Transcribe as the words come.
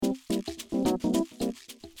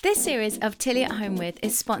This series of Tilly at Home With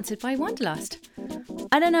is sponsored by Wanderlust.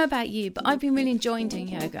 I don't know about you, but I've been really enjoying doing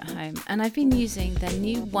yoga at home, and I've been using their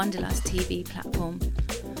new Wanderlust TV platform.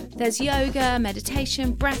 There's yoga,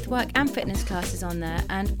 meditation, breathwork and fitness classes on there,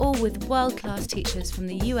 and all with world-class teachers from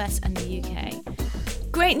the US and the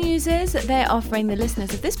UK. Great news is that they're offering the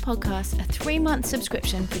listeners of this podcast a 3-month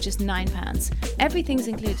subscription for just £9. Everything's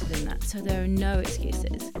included in that, so there are no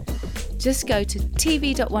excuses. Just go to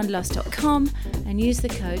tv.wanderlust.com and use the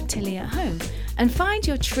code Tilly at Home and find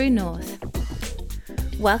your true north.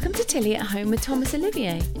 Welcome to Tilly at Home with Thomas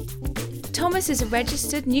Olivier. Thomas is a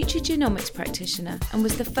registered nutrigenomics practitioner and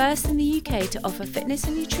was the first in the UK to offer fitness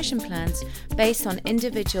and nutrition plans based on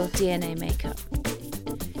individual DNA makeup.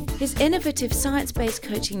 His innovative science-based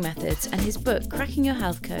coaching methods and his book, Cracking Your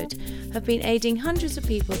Health Code, have been aiding hundreds of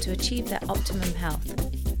people to achieve their optimum health.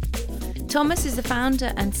 Thomas is the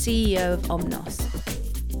founder and CEO of Omnos.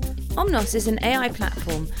 Omnos is an AI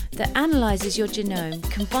platform that analyses your genome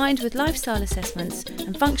combined with lifestyle assessments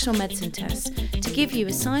and functional medicine tests to give you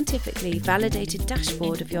a scientifically validated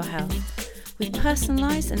dashboard of your health, with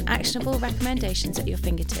personalised and actionable recommendations at your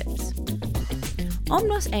fingertips.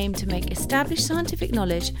 Omnos aim to make established scientific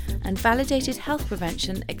knowledge and validated health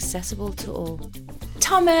prevention accessible to all.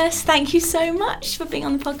 Thomas, thank you so much for being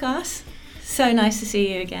on the podcast. So nice to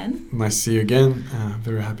see you again. Nice to see you again.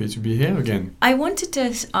 Very happy to be here again. I wanted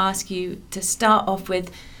to ask you to start off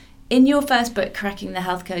with, in your first book, Cracking the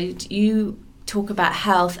Health Code, you talk about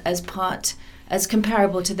health as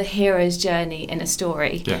comparable to the hero's journey in a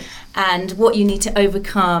story. Yeah. And what you need to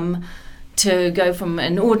overcome to go from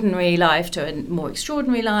an ordinary life to a more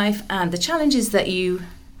extraordinary life, and the challenges that you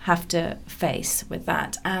have to face with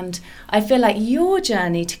that. And I feel like your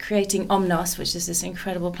journey to creating Omnos, which is this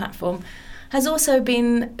incredible platform, has also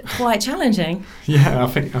been quite challenging. Yeah, I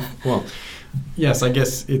think, yes, I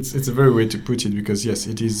guess it's a very way to put it, because yes,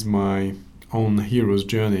 it is my own hero's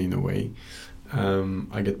journey in a way.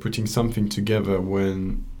 I get putting something together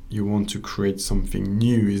when you want to create something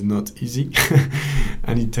new is not easy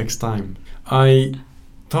and it takes time. I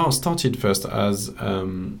started first as a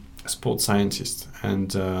sports scientist,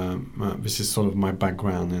 and this is sort of my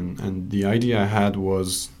background, and the idea I had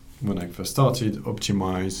was, when I first started,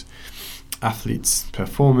 optimize athletes'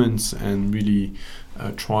 performance and really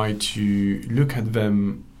try to look at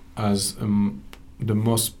them as the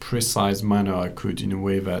most precise manner I could, in a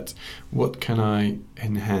way that what can I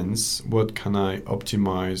enhance, what can I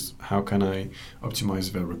optimize, how can I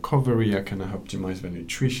optimize their recovery, how can I optimize their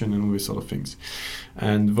nutrition, and all these sort of things.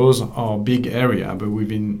 And those are big area, but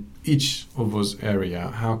within each of those area,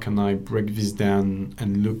 how can I break this down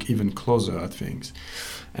and look even closer at things?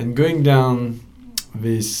 And going down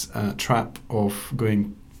this trap of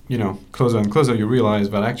going closer and closer, you realize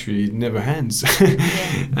that actually it never ends.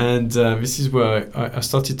 Yeah. And this is where I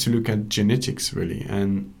started to look at genetics, really.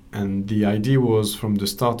 And the idea was, from the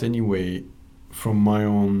start anyway, from my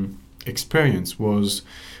own experience, was,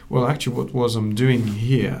 well, actually what was I'm doing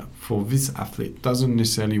here for this athlete doesn't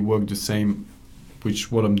necessarily work the same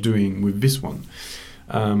which what I'm doing with this one.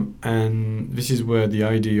 And this is where the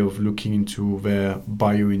idea of looking into their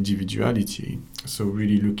bio-individuality, so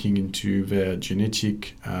really looking into their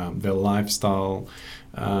genetic, their lifestyle,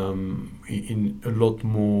 in a lot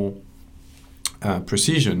more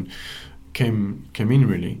precision came in,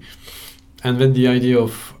 really. And then the idea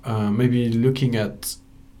of maybe looking at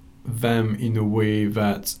them in a way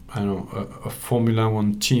that, I don't know, a Formula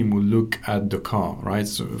One team will look at the car, right?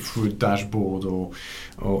 So through a dashboard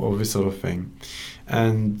or this sort of thing.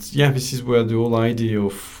 And yeah, this is where the whole idea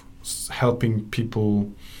of helping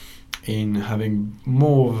people in having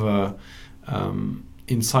more of a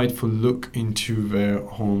insightful look into their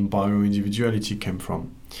own bio-individuality came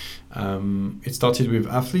from. It started with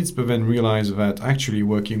athletes, but then realized that actually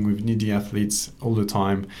working with needy athletes all the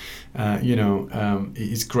time,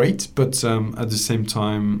 is great. But at the same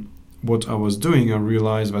time, what I was doing, I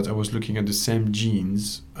realized that I was looking at the same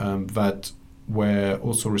genes that were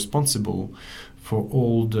also responsible for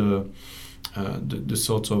all the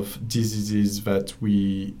sort of diseases that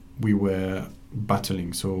we were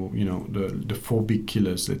battling. So, the 4 big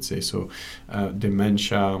killers, let's say. So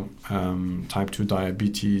dementia, type 2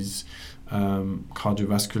 diabetes,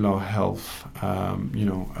 cardiovascular health,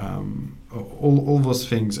 all those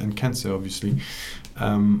things, and cancer, obviously.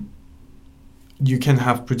 You can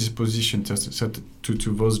have predisposition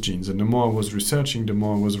to those genes. And the more I was researching, the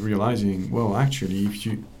more I was realizing, well, actually, if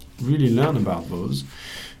you really learn about those,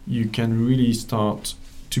 you can really start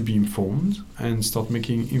to be informed and start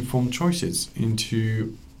making informed choices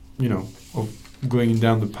into, of going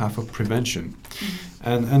down the path of prevention.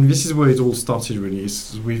 And this is where it all started, really,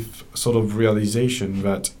 is with sort of realization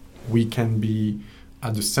that we can be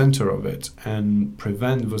at the center of it and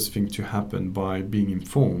prevent those things to happen by being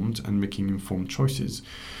informed and making informed choices.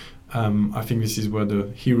 I think this is where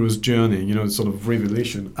the hero's journey, sort of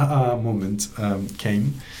revelation moment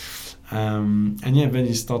came. And yeah, then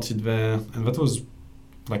it started there, and that was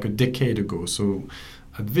like a decade ago. So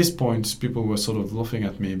at this point, people were sort of laughing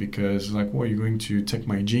at me because, like, "What, are you going to take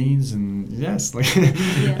my genes?" And yes, like,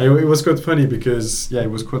 it was quite funny because, it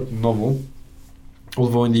was quite novel.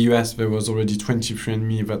 Although in the US there was already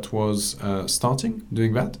 23andMe that was starting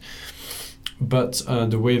doing that. But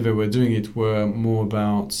the way they were doing it were more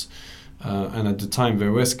about, and at the time they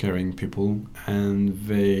were scaring people, and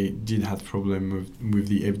they did have problem with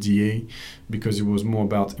the FDA because it was more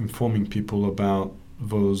about informing people about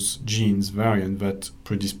those genes variant that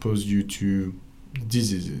predispose you to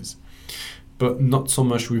diseases, but not so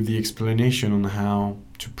much with the explanation on how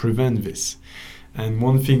to prevent this. And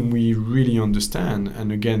one thing we really understand,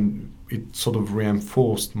 and again, it sort of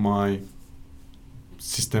reinforced my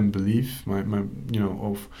system belief, my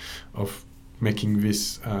of making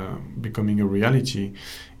this becoming a reality,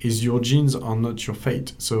 is your genes are not your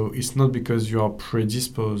fate. So it's not because you are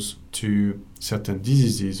predisposed to certain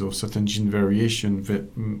diseases or certain gene variation that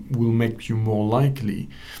will make you more likely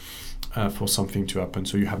for something to happen.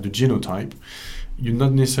 So you have the genotype. You're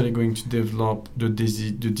not necessarily going to develop the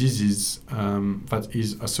disease that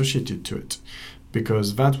is associated to it,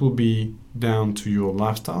 because that will be down to your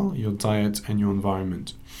lifestyle, your diet, and your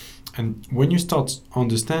environment. And when you start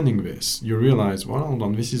understanding this, you realize, well, hold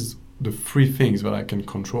on, this is the 3 things that I can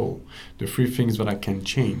control, the 3 things that I can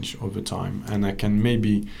change over time, and I can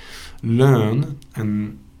maybe learn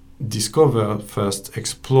and discover first,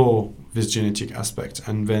 explore this genetic aspect,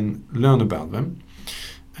 and then learn about them,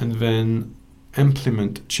 and then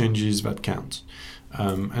implement changes that count.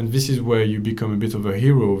 And this is where you become a bit of a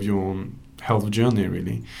hero of your own health journey,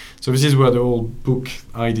 really. So this is where the whole book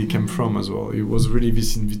idea came from as well. It was really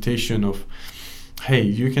this invitation of, hey,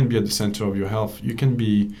 you can be at the center of your health. You can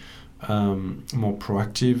be more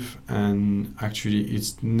proactive, and actually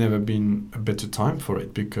it's never been a better time for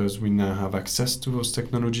it because we now have access to those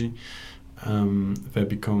technology. They're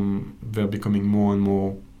becoming more and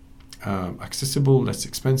more accessible, less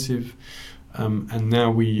expensive. And now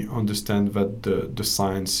we understand that the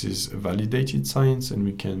science is validated science, and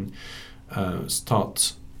we can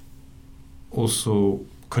start also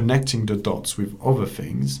connecting the dots with other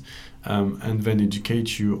things, and then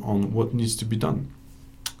educate you on what needs to be done.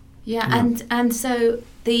 And so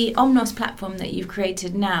the Omnos platform that you've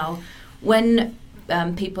created now, when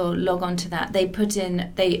people log on to that,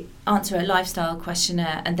 they answer a lifestyle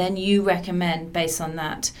questionnaire, and then you recommend based on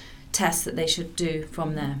that tests that they should do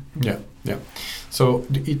from there. Yeah. So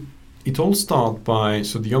it all started by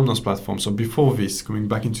the Omnos platform. So before this, going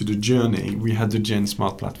back into the journey, we had the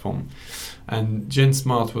GenSmart platform. And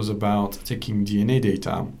GenSmart was about taking DNA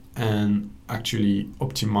data and actually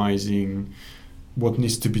optimizing what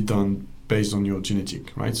needs to be done based on your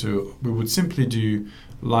genetic, right? So we would simply do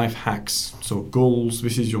life hacks. So goals,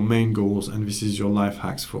 this is your main goals, and this is your life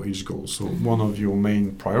hacks for each goal. So one of your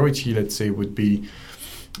main priority, let's say, would be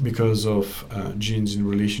because of genes in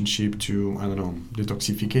relationship to,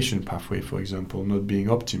 detoxification pathway, for example, not being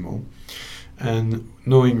optimal. And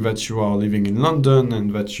knowing that you are living in London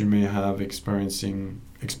and that you may have you're experiencing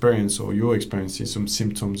some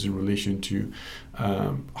symptoms in relation to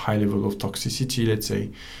high level of toxicity, let's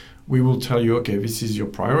say, we will tell you, okay, this is your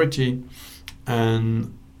priority,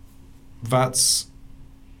 and that's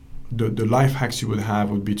the life hacks you would have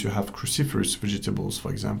would be to have cruciferous vegetables,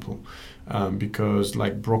 for example, because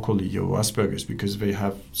like broccoli or asparagus, because they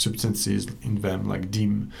have substances in them like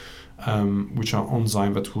DIM, which are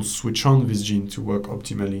enzymes that will switch on this gene to work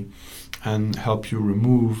optimally and help you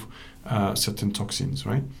remove certain toxins,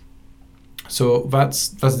 right? So that's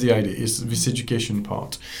the idea, is this education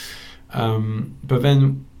part. But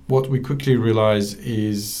then what we quickly realized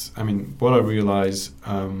is, what I realized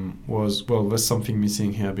was, well, there's something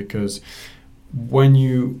missing here, because when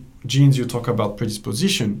you talk about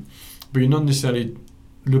predisposition, but you're not necessarily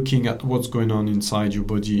looking at what's going on inside your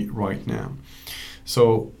body right now.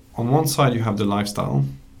 So on one side, you have the lifestyle,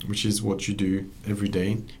 which is what you do every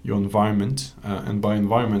day, your environment, and by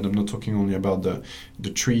environment, I'm not talking only about the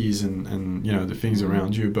trees and the things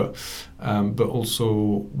around you, but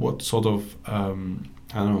also what sort of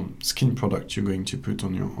skin product you're going to put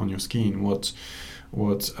on your skin, what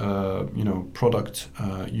product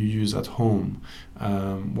you use at home,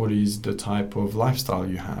 what is the type of lifestyle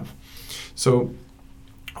you have. So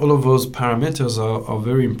all of those parameters are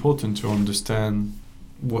very important to understand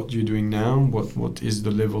what you're doing now, what is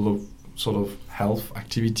the level of sort of health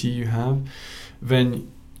activity you have.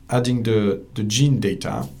 Then adding the gene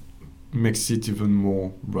data makes it even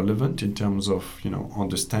more relevant in terms of, you know,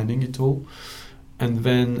 understanding it all. And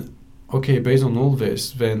then, okay, based on all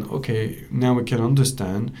this, then, okay, now we can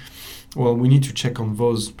understand, well, we need to check on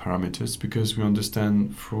those parameters because we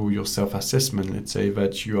understand through your self-assessment, let's say,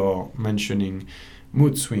 that you are mentioning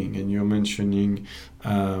mood swing and you're mentioning,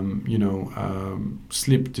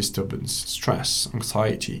 sleep disturbance, stress,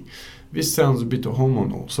 anxiety. This sounds a bit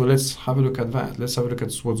hormonal. So let's have a look at that. Let's have a look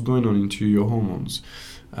at what's going on into your hormones.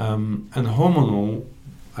 And hormonal,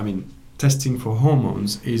 testing for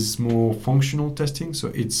hormones is more functional testing. So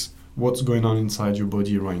it's what's going on inside your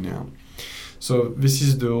body right now. So this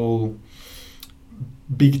is the whole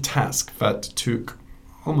big task that took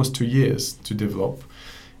almost 2 years to develop,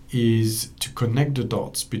 is to connect the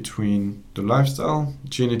dots between the lifestyle,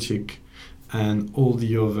 genetic, and all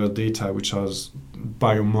the other data which are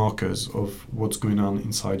biomarkers of what's going on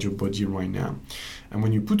inside your body right now. And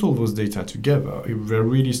when you put all those data together, it will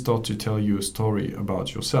really start to tell you a story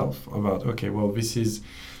about yourself, about, okay, well, this is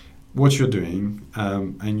what you're doing,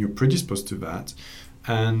 and you're predisposed to that.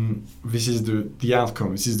 And this is the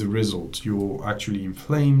outcome, this is the result. You're actually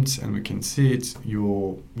inflamed, and we can see it.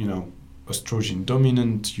 You're, estrogen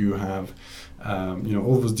dominant, you have,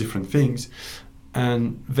 all those different things.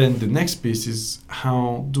 And then the next piece is,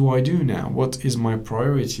 how do I do now? What is my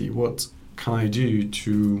priority? What can I do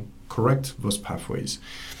to correct those pathways?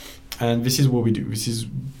 And this is what we do. This is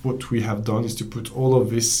what we have done, is to put all of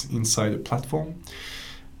this inside a platform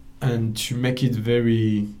and to make it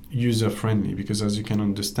very user-friendly, because as you can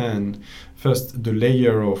understand, first, the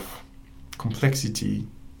layer of complexity,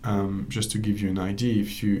 just to give you an idea,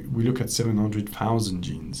 we look at 700,000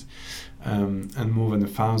 genes and more than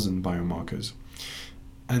 1,000 biomarkers.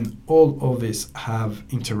 And all of this have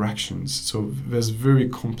interactions. So there's very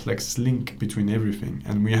complex link between everything.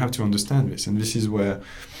 And we have to understand this. And this is where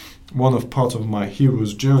part of my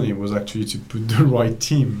hero's journey was actually to put the right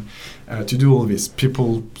team to do all this.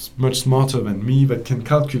 People much smarter than me that can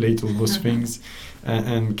calculate all those things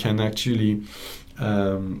and can actually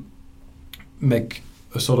make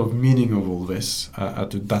a sort of meaning of all this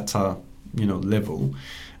at the data level.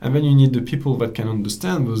 And then you need the people that can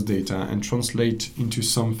understand those data and translate into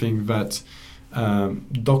something that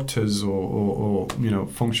doctors or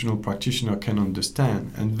functional practitioner can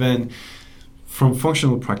understand. And then from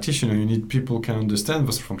functional practitioner, you need people who can understand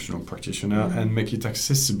this functional practitioner and make it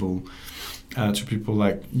accessible to people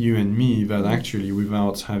like you and me that actually,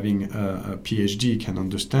 without having a PhD, can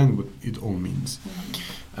understand what it all means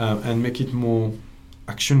and make it more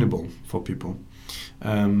actionable for people.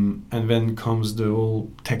 And then comes the whole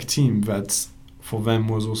tech team that for them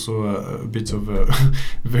was also a bit of a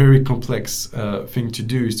very complex thing to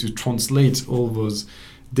do, is to translate all those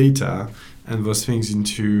data and those things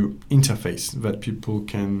into interface that people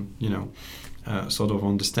can sort of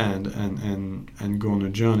understand and go on a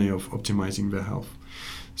journey of optimizing their health.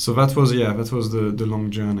 So that was the long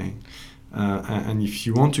journey. And if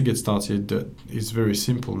you want to get started, it's very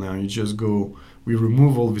simple now. You just go. We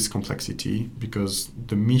remove all this complexity because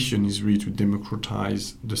the mission is really to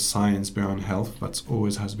democratize the science behind health. That's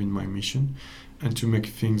always has been my mission, and to make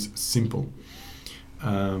things simple.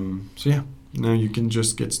 Now you can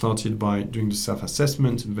just get started by doing the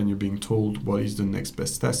self-assessment, and then you're being told what is the next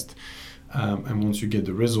best test. And once you get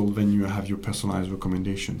the result, then you have your personalized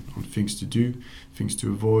recommendation on things to do, things to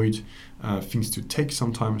avoid, things to take,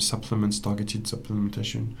 sometimes supplements, targeted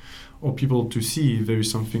supplementation, or people to see if there is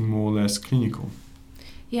something more or less clinical.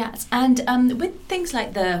 Yes, and with things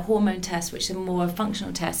like the hormone tests, which are more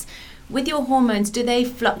functional tests, with your hormones, do they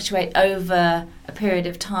fluctuate over a period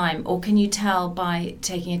of time, or can you tell by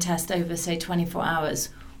taking a test over, say, 24 hours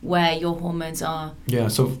where your hormones are? Yeah,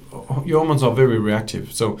 so your hormones are very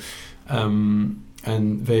reactive. So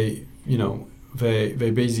and they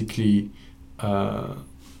basically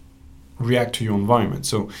react to your environment.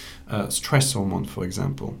 So stress hormone, for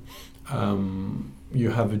example, you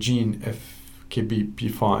have a gene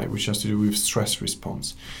FKBP5 which has to do with stress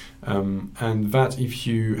response, and that if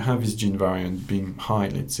you have this gene variant being high,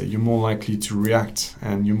 let's say, you're more likely to react,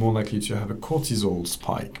 and you're more likely to have a cortisol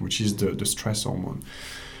spike, which is the stress hormone.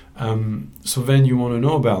 So then you want to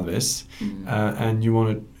know about this, and you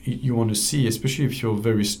want to see, especially if you're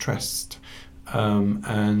very stressed,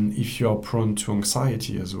 and if you are prone to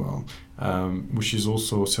anxiety as well, which is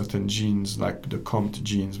also certain genes like the COMT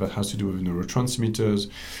genes that has to do with neurotransmitters.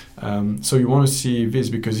 So you want to see this,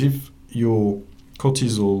 because if your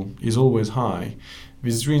cortisol is always high,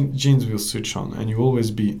 these genes will switch on, and you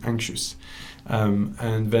always be anxious.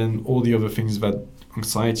 And then all the other things that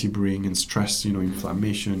anxiety bring, and stress,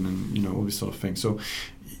 inflammation, and all this sort of thing. So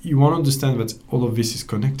you want to understand that all of this is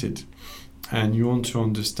connected, and you want to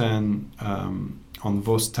understand on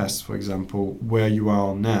those tests, for example, where you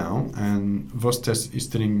are now, and those tests is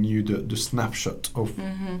telling you the snapshot of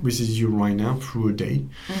this is you right now through a day.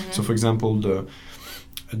 So, for example, the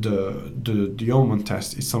hormone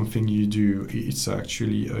test is something you do. It's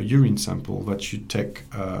actually a urine sample that you take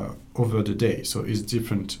over the day. So it's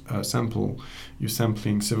different sample. You're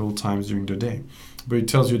sampling several times during the day, but it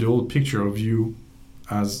tells you the whole picture of you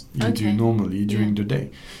as you do normally during the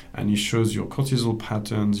day, and it shows your cortisol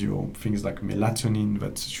patterns, your things like melatonin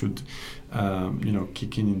that should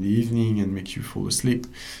kick in the evening and make you fall asleep.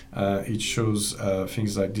 It shows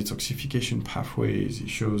things like detoxification pathways. It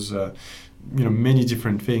shows many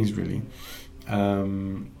different things really,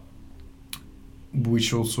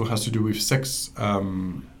 which also has to do with sex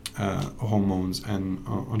hormones and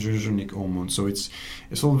androgenic hormones. So it's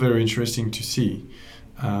all very interesting to see.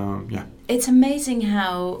 It's amazing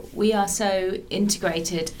how we are so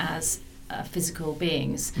integrated as physical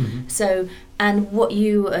beings. So, and what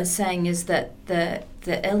you are saying is that the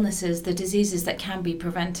illnesses, the diseases that can be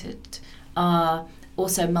prevented are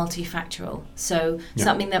also multifactorial. So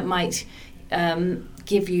something that might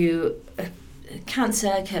give you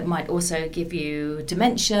cancer might also give you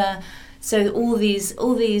dementia. So all these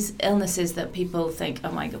illnesses that people think,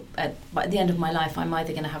 oh my God, by the end of my life, I'm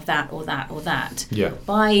either going to have that or that or that. Yeah.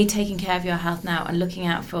 By taking care of your health now and looking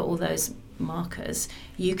out for all those markers,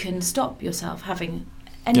 you can stop yourself having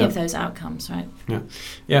any of those outcomes, right?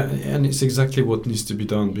 Yeah, and it's exactly what needs to be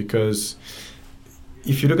done, because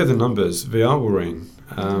if you look at the numbers, they are worrying.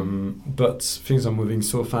 But things are moving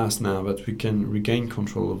so fast now that we can regain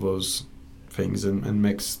control of those things and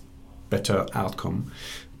makes better outcome.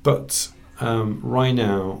 But right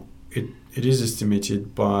now, it is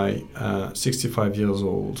estimated by 65 years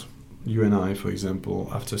old, you and I, for example,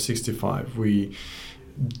 after 65,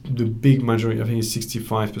 the big majority, I think it's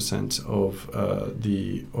 65% of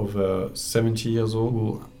the over 70 years old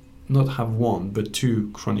will not have one, but two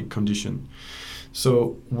chronic conditions.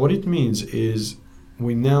 So what it means is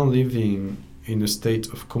we're now living in a state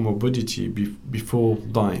of comorbidity before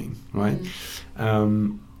dying, right?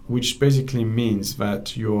 Which basically means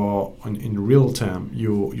that you're in real term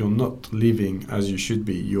you're not living as you should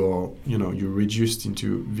be. You're reduced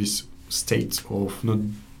into this state of not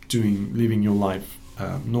living your life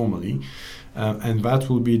normally, and that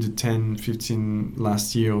will be the 10-15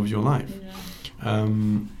 last year of your life.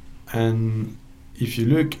 And if you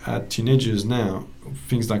look at teenagers now,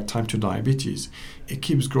 things like type 2 diabetes, it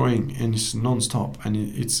keeps growing and it's non-stop, and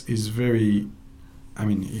it's very,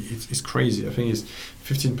 it's crazy. I think it's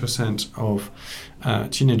 15% of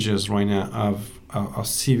teenagers right now are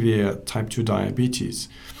severe type 2 diabetes,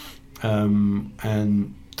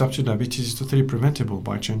 and type 2 diabetes is totally preventable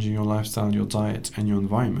by changing your lifestyle, your diet, and your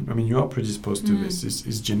environment. You are predisposed to this.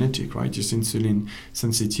 It's genetic, right? It's insulin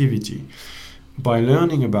sensitivity. By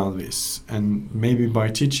learning about this, and maybe by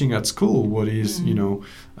teaching at school what is,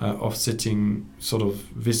 offsetting sort of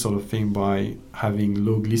this sort of thing by having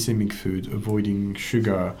low glycemic food, avoiding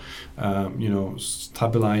sugar,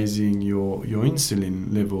 stabilizing your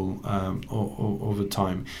insulin level over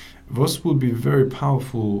time. Those will be very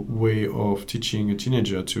powerful way of teaching a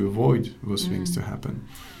teenager to avoid those things to happen.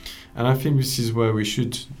 And I think this is where we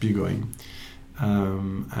should be going.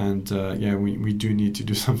 We do need to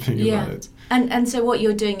do something about it. And so what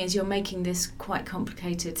you're doing is you're making this quite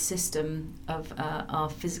complicated system of our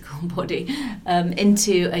physical body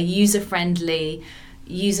into a user-friendly,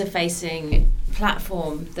 user-facing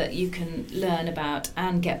platform that you can learn about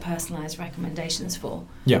and get personalised recommendations for.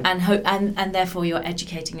 And therefore you're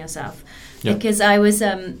educating yourself. Because I was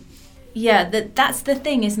that's the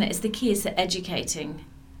thing, isn't it? It's the key is that educating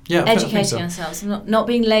ourselves, not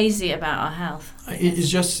being lazy about our health. It's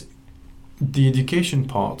just the education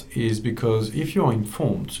part is because if you are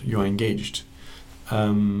informed, you are engaged.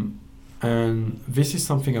 And this is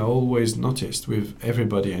something I always noticed with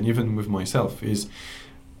everybody, and even with myself, is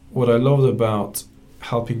what I loved about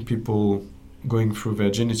helping people going through their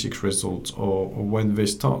genetic results, or when they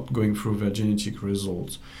start going through their genetic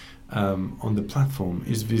results on the platform,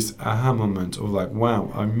 is this aha moment of like,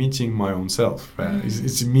 wow, I'm meeting my own self.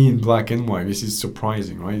 It's me in black and white. This is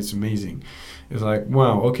surprising, right? It's amazing. It's like,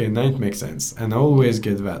 wow, okay, now it makes sense. And I always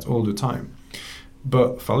get that all the time.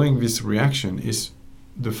 But following this reaction is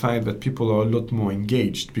the fact that people are a lot more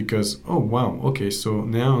engaged, because, oh, wow, okay, so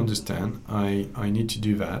now I understand I need to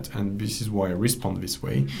do that, and this is why I respond this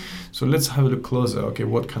way. So let's have a look closer. Okay,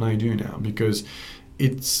 what can I do now? Because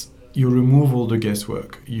you remove all the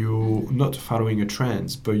guesswork. You're not following a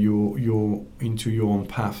trend, but you're into your own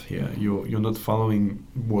path here. You're not following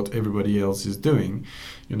what everybody else is doing.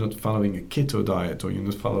 You're not following a keto diet, or you're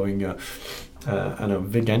not following a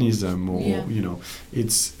veganism, or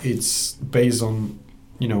it's based on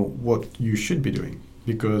what you should be doing,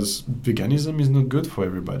 because veganism is not good for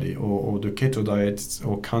everybody, or the keto diet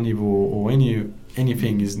or carnivore or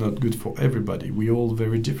anything is not good for everybody. We're all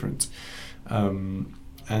very different.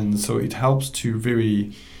 And so it helps to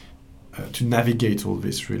to navigate all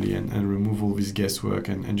this really, and remove all this guesswork,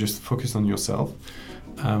 and just focus on yourself.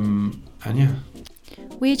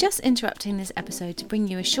 We are just interrupting this episode to bring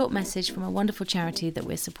you a short message from a wonderful charity that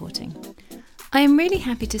we're supporting. I am really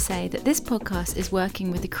happy to say that this podcast is working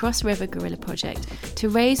with the Cross River Gorilla Project to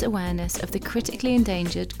raise awareness of the critically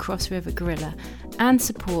endangered Cross River gorilla and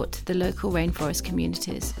support the local rainforest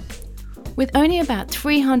communities. With only about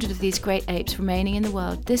 300 of these great apes remaining in the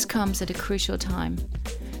world, this comes at a crucial time.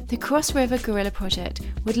 The Cross River Gorilla Project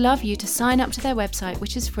would love you to sign up to their website,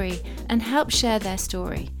 which is free, and help share their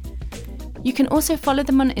story. You can also follow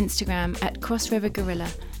them on Instagram at Cross River Gorilla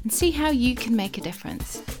and see how you can make a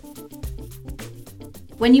difference.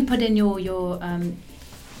 When you put in your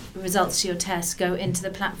results to your test, go into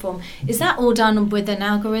the platform, is that all done with an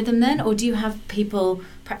algorithm then, or do you have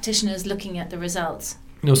practitioners looking at the results?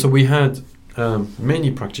 No, so we had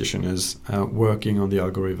many practitioners working on the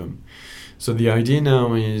algorithm. So the idea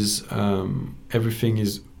now is everything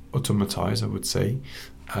is automatized, I would say.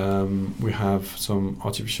 We have some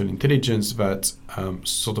artificial intelligence that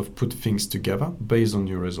sort of put things together based on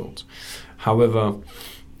your results. However,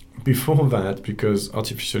 before that, because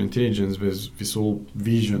artificial intelligence, there's this whole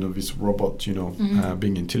vision of this robot,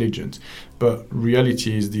 being intelligent. But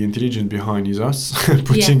reality is the intelligence behind is us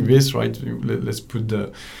putting this, right? Let's put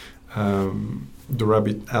the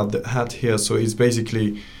rabbit out the hat here. So it's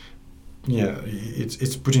basically,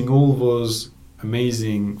 it's putting all those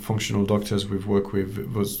amazing functional doctors we've worked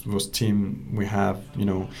with, those team we have,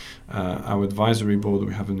 our advisory board,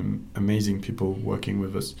 we have amazing people working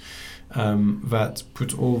with us. That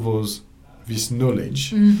put all this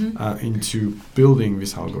knowledge into building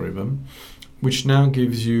this algorithm, which now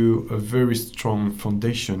gives you a very strong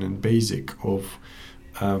foundation and basic of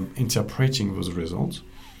interpreting those results.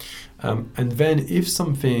 And then if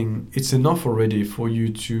it's enough already for you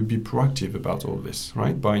to be proactive about all this,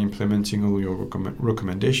 right, by implementing all your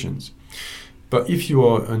recommendations. But if you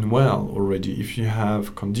are unwell already, if you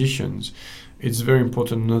have conditions, it's very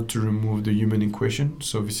important not to remove the human equation.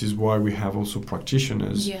 So this is why we have also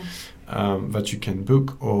practitioners that you can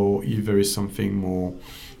book, or if there is something more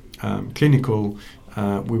clinical,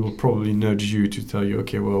 we will probably nudge you to tell you,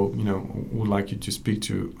 okay, well, we would like you to speak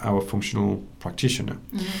to our functional practitioner.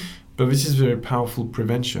 But this is very powerful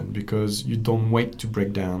prevention, because you don't wait to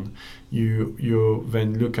break down. You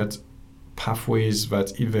then look at pathways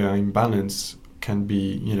that, if they are in balance, can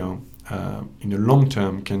be, in the long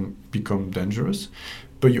term can become dangerous,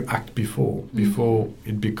 but you act before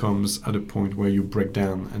it becomes at a point where you break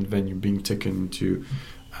down, and then you're being taken into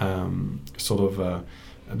the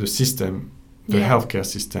system, the healthcare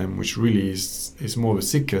system, which really is more of a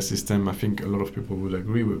sick care system. I think a lot of people would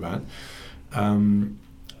agree with that.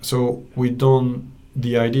 So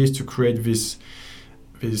the idea is to create this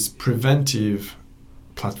preventive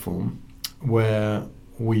platform where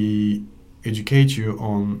we educate you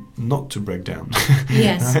on not to break down.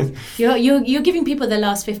 Yes. Right? You're giving people the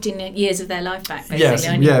last 15 years of their life back,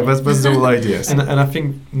 basically. Yes, that's the whole idea. And I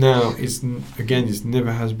think now it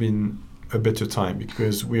never has been a better time,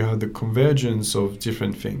 because we have the convergence of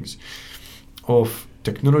different things, of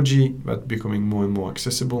technology that becoming more and more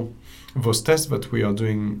accessible. Those tests that we are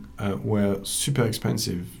doing were super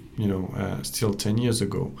expensive, still 10 years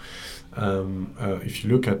ago. If you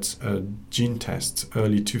look at gene tests,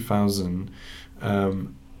 early 2000, the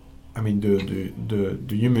Human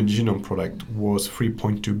Genome Project was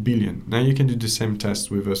 3.2 billion. Now you can do the same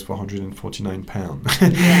test with us for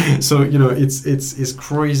 £149. So it's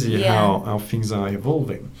crazy how things are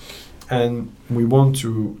evolving, and we want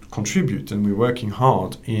to contribute, and we're working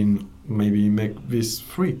hard in maybe make this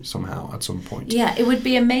free somehow at some point. Yeah, it would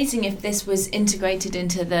be amazing if this was integrated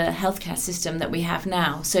into the healthcare system that we have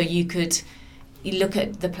now. So you look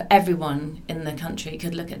at everyone in the country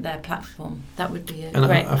could look at their platform. That would be a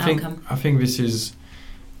great outcome. I think this is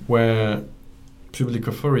where public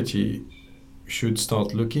authority should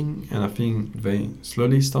start looking, and I think they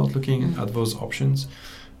slowly start looking at those options,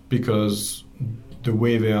 because the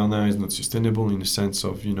way they are now is not sustainable, in the sense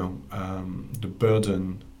of the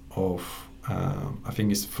burden of I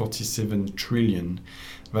think it's 47 trillion.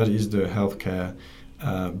 That is the healthcare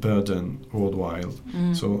burden worldwide.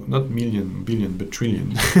 So not million, billion, but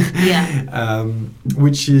trillion.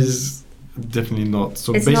 Which is definitely not.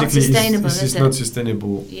 So it's basically, not sustainable, it's not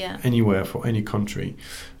sustainable anywhere for any country,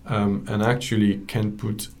 and actually can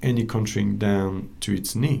put any country down to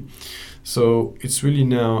its knee. So it's really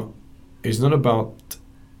now, it's not about,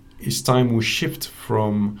 it's time we shift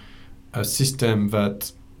from a system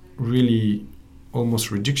that really almost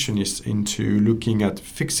reductionist into looking at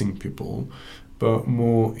fixing people, but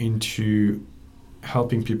more into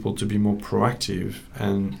helping people to be more proactive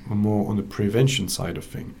and more on the prevention side of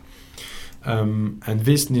things. And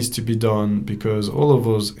this needs to be done because all of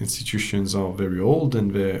those institutions are very old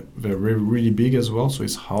and they're really big as well. So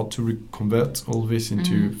it's hard to convert all this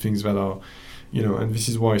into things that are, and this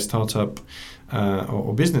is why startup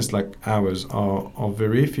or business like ours are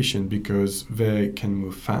very efficient, because they can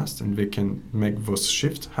move fast and they can make those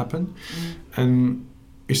shifts happen. And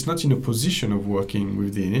it's not in a position of working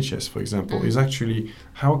with the NHS, for example. It's actually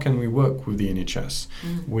how can we work with the NHS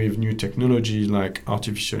with new technology like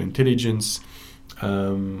artificial intelligence,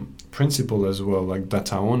 principle as well, like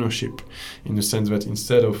data ownership, in the sense that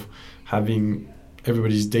instead of having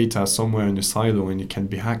everybody's data somewhere in a silo and it can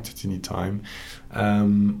be hacked at any time,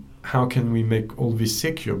 how can we make all this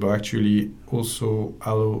secure, but actually also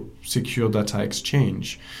allow secure data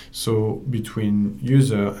exchange? So between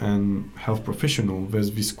user and health professional,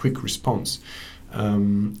 there's this quick response.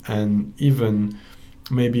 And even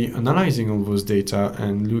maybe analyzing all those data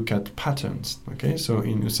and look at patterns. Okay, so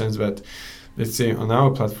in the sense that, let's say on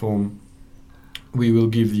our platform, we will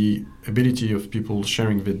give the ability of people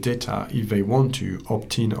sharing their data if they want to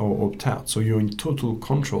opt in or opt out. So you're in total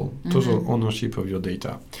control, total ownership of your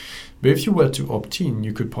data. But if you were to opt in,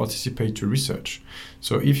 you could participate to research.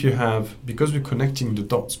 So if you have, because we're connecting the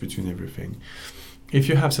dots between everything, if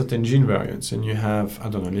you have certain gene variants and you have, I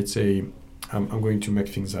don't know, let's say, I'm going to make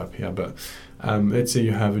things up here, but let's say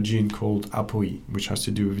you have a gene called ApoE, which has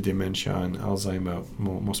to do with dementia and Alzheimer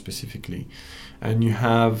more specifically. And you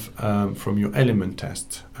have, from your element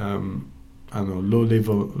test, low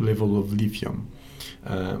level of lithium,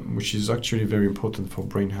 which is actually very important for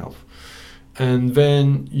brain health. And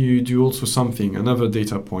then you do also another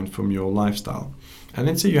data point from your lifestyle. And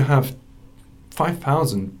let's say you have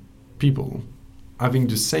 5,000 people having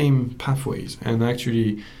the same pathways and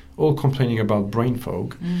actually all complaining about brain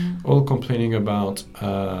fog, all complaining about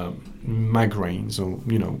migraines or,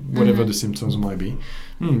 whatever the symptoms might be.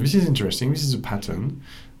 This is interesting. This is a pattern.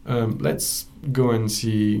 Let's go and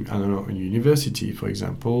see, I don't know, a university, for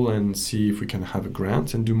example, and see if we can have a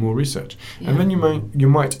grant and do more research. And then you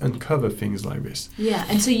might uncover things like this. Yeah,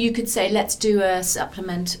 and so you could say, let's do a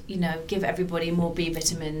supplement, give everybody more B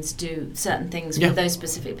vitamins, do certain things with those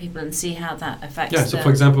specific people and see how that affects them. So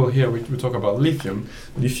for example, here we talk about lithium.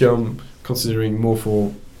 Lithium considering more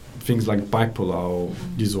for things like bipolar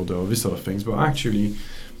disorder or this sort of things, but actually,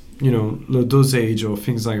 low dosage or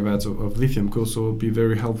things like that of lithium could also be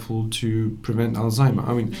very helpful to prevent Alzheimer.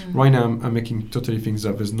 I mean, right now I'm making totally things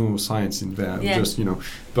up. There's no science in there. Just,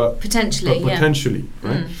 but potentially,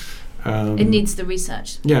 right? It needs the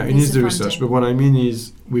research. Yeah, it needs the research. But what I mean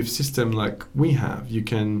is, with system like we have, you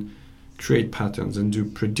can create patterns and do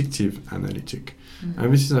predictive analytic.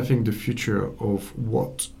 And this is, I think, the future of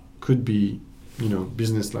what could be,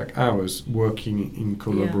 business like ours working in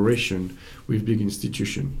collaboration with big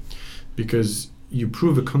institution, because you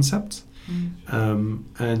prove a concept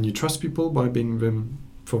and you trust people by being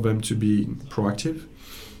for them to be proactive,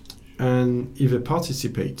 and if they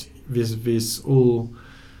participate, this all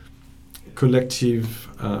collective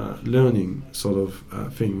learning sort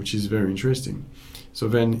of thing, which is very interesting. So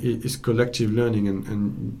then it is collective learning,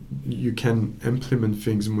 and you can implement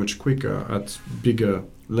things much quicker at bigger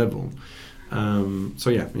level.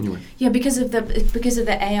 Anyway. Yeah, because of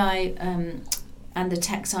the AI and the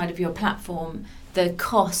tech side of your platform, the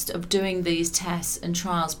cost of doing these tests and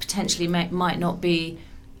trials potentially might not be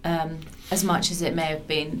as much as it may have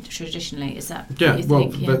been traditionally. Is that what you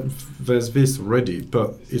think? But there's this already,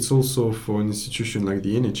 but it's also for an institution like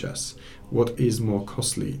the NHS, what is more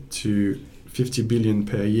costly, to 50 billion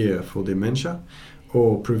per year for dementia,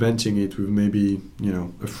 or preventing it with maybe,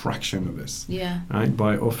 a fraction of this, right?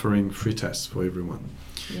 By offering free tests for everyone.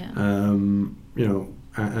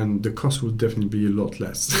 And the cost will definitely be a lot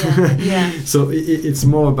less. So it's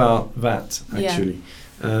more about that, actually.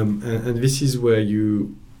 And this is where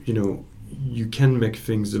you can make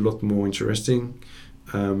things a lot more interesting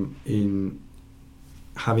in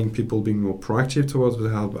having people being more proactive towards the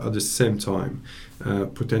health, but at the same time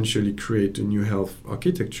potentially create a new health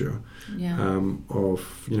architecture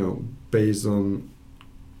of based on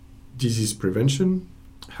disease prevention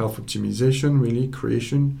health optimization, really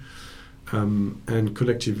creation, and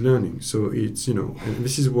collective learning. So it's, and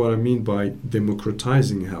this is what I mean by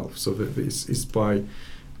democratizing health. So that it's by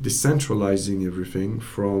decentralizing everything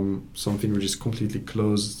from something which is completely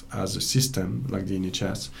closed as a system, like the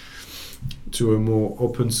NHS, to a more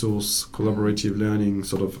open source, collaborative learning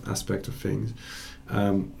sort of aspect of things,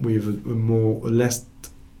 with a less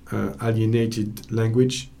alienated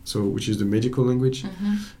language, so which is the medical language.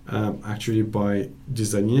 Actually, by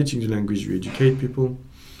desalienating the language, you educate people.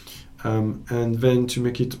 And then to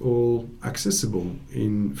make it all accessible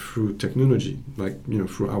through technology, like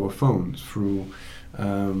through our phones, through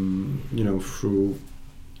through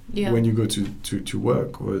when you go to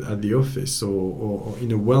work or at the office or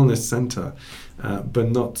in a wellness center, but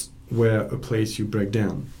not where a place you break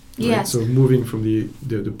down. Right? Yes. So moving from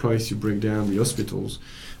the place you break down, the hospitals,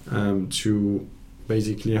 to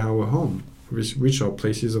basically our home, which are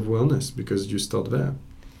places of wellness, because you start there.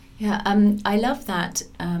 Yeah, I love that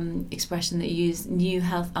expression that you use, new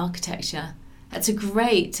health architecture. That's a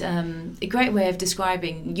great way of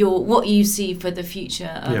describing what you see for the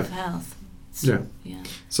future of health. Yeah.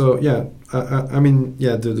 So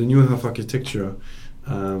the new health architecture,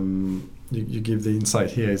 you give the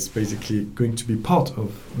insight here. It's basically going to be part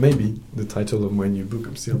of maybe the title of my new book.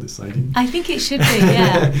 I'm still deciding. I think it should be.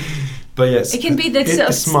 Yeah. But yes, it can be the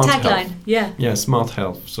sort of tagline. Health. Yeah. Yeah, smart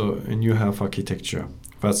health. So a new health architecture.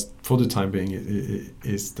 That's, for the time being, it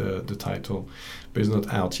is the title, but it's not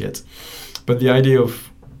out yet. But the idea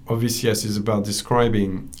of VCS is about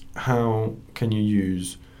describing how can you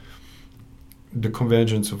use the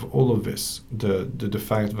convergence of all of this, the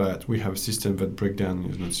fact that we have a system that breakdown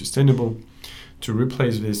is not sustainable, to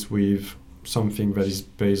replace this with something that is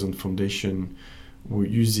based on foundation. We're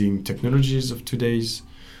using technologies of today's,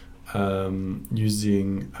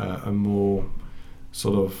 using a more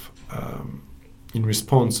sort of in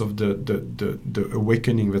response of the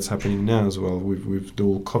awakening that's happening now as well with the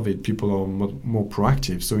whole COVID. People are more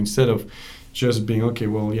proactive. So instead of just being, okay,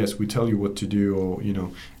 well, yes, we tell you what to do, or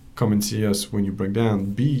come and see us when you break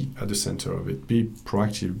down, be at the center of it, be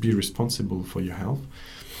proactive, be responsible for your health.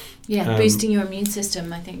 Yeah, boosting your immune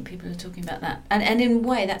system. I think people are talking about that, and in a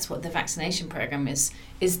way, that's what the vaccination program is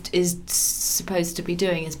supposed to be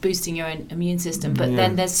doing, is boosting your own immune system. But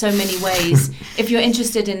then there's so many ways. If you're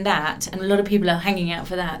interested in that, and a lot of people are hanging out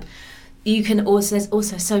for that, there's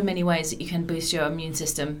also so many ways that you can boost your immune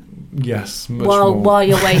system. Yes, while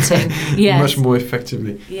you're waiting. Yes, much more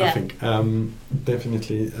effectively. Yeah. I think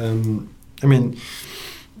definitely. I mean,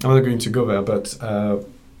 I'm not going to go there, but.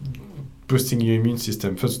 Boosting your immune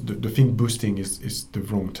system. First, the thing boosting is the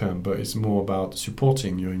wrong term, but it's more about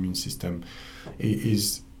supporting your immune system. It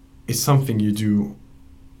is something you do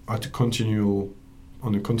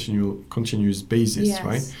on a continuous basis, yes.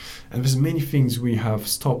 right? And there's many things we have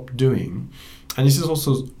stopped doing, and this is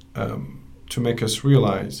also to make us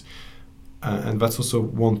realize, and that's also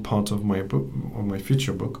one part of my book, or my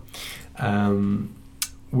future book,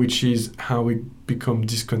 which is how we become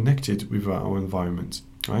disconnected with our environment.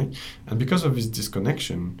 Right, and because of this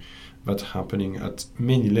disconnection that's happening at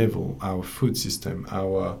many levels, our food system,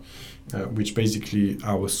 which basically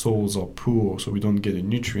our souls are poor, so we don't get the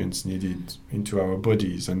nutrients needed into our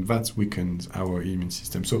bodies, and that weakens our immune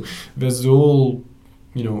system. So there's the whole,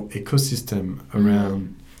 ecosystem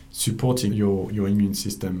around supporting your immune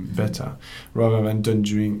system better, rather than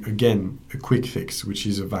doing again a quick fix, which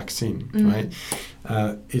is a vaccine. Right,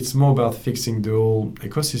 it's more about fixing the whole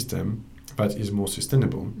ecosystem that is more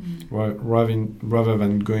sustainable, rather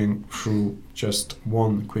than going through just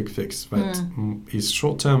one quick fix that is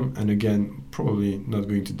short term and again probably not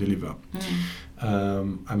going to deliver.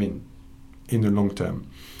 I mean, in the long term,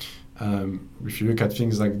 if you look at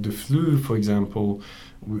things like the flu, for example,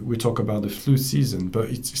 we talk about the flu season, but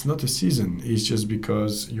it's not a season. It's just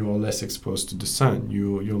because you're less exposed to the sun.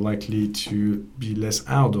 You're likely to be less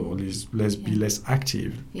outdoors, be less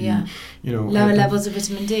active. Yeah. Lower levels of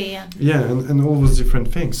vitamin D. Yeah. Yeah, and all those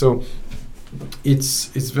different things. So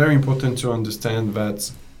it's very important to understand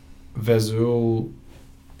that there's a whole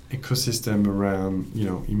ecosystem around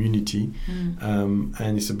immunity,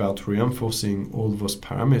 and it's about reinforcing all those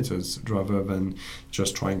parameters rather than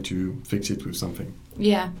just trying to fix it with something.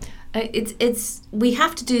 Yeah, it's we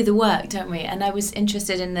have to do the work, don't we? And I was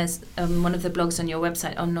interested in this. One of the blogs on your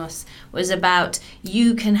website on NOS was about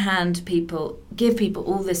you can give people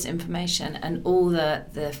all this information and all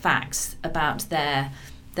the facts about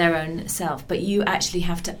their own self, but you actually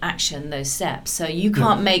have to action those steps. So you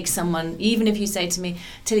can't make someone, even if you say to me,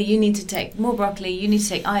 Tilly, you need to take more broccoli, you need to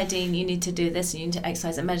take iodine, you need to do this, you need to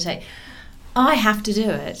exercise and meditate. I have to do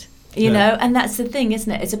it, you know, and that's the thing, isn't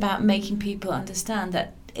it? It's about making people understand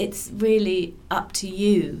that it's really up to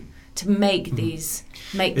you to make these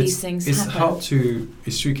things happen.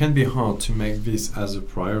 It can be hard to make this as a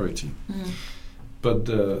priority. But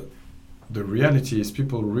the reality is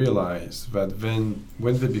people realize that when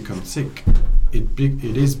they become sick,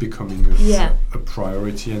 it is becoming a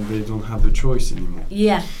priority, and they don't have the choice anymore.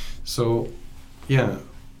 Yeah. So,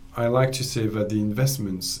 I like to say that the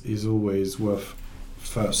investments is always worth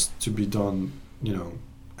first to be done,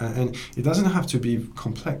 and it doesn't have to be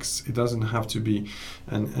complex. It doesn't have to be,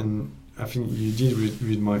 and I think you did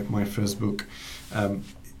read my first book.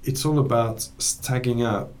 It's all about stacking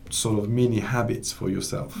up sort of mini habits for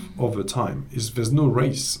yourself over time. There's no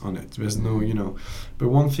race on it. There's no, but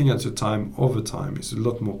one thing at a time over time is a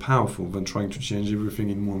lot more powerful than trying to change everything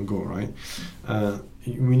in one go, right?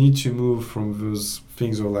 We need to move from those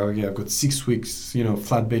things of like, okay, I've got 6 weeks,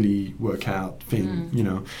 flat belly workout thing,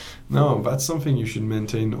 No, that's something you should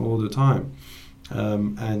maintain all the time.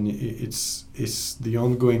 And it's the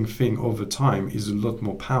ongoing thing over time is a lot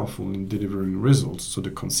more powerful in delivering results. So the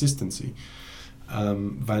consistency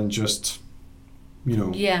than just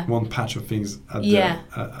one patch of things at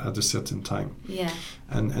a certain time. Yeah.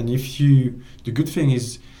 And the good thing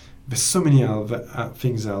is there's so many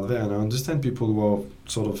things out there, and I understand people who are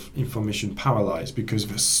sort of information paralyzed because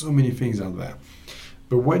there's so many things out there.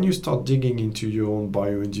 But when you start digging into your own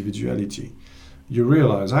bio-individuality, you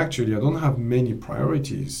realize, actually, I don't have many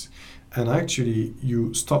priorities. And actually,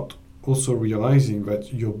 you start also realizing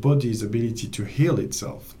that your body's ability to heal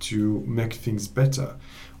itself, to make things better,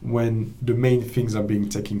 when the main things are being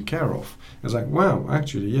taken care of. It's like, wow,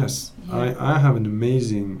 actually, yes, I have an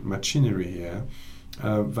amazing machinery here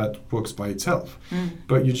that works by itself.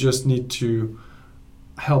 But you just need to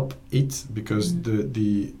help it, because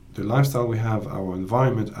the lifestyle we have, our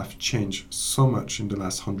environment have changed so much in the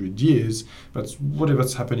last 100 years that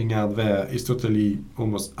whatever's happening out there is totally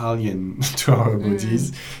almost alien to our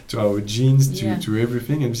bodies, to our genes, to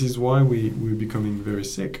everything. And this is why we're becoming very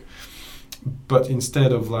sick. But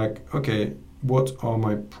instead of like, okay, what are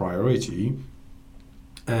my priority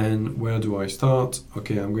and where do I start?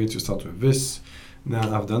 Okay, I'm going to start with this.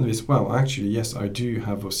 Now I've done this. Well, actually, yes, I do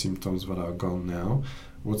have those symptoms that are gone now.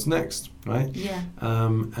 What's next, right? Yeah.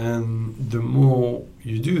 And the more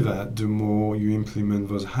you do that, the more you implement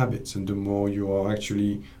those habits, and the more you are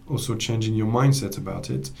actually also changing your mindset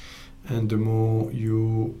about it, and the more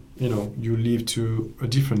you live to a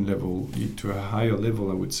different level, to a higher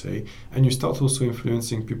level, I would say, and you start also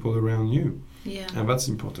influencing people around you. Yeah. And that's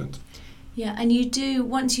important. Yeah, and you do,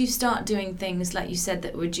 once you start doing things, like you said,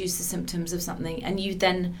 that reduce the symptoms of something, and you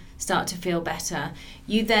then start to feel better,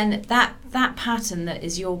 you then, that pattern that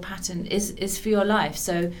is your pattern is for your life.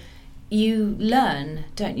 So you learn,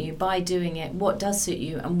 don't you, by doing it, what does suit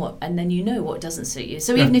you and then you know what doesn't suit you.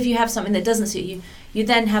 So even if you have something that doesn't suit you, you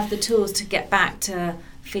then have the tools to get back to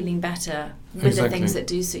feeling better with the things that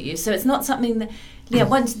do suit you. So it's not something that,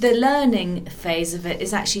 once the learning phase of it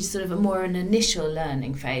is actually sort of an initial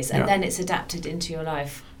learning phase, and then it's adapted into your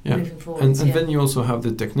life moving forward. And then you also have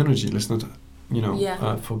the technology. Let's not,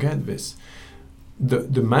 forget this.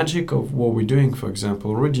 The magic of what we're doing, for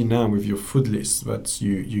example, already now with your food list that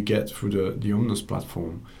you get through the Omnos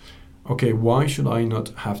platform. Okay, why should I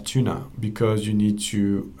not have tuna? Because you need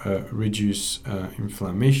to reduce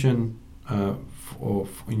inflammation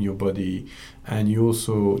in your body, and you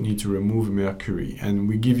also need to remove mercury, and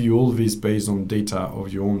we give you all this based on data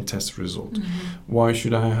of your own test result. Why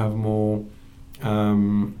should I have more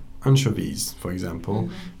anchovies, for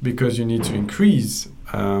example? Because you need to increase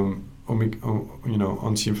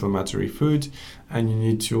anti-inflammatory food, and you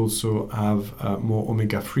need to also have more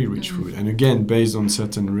omega-3 rich food, and again based on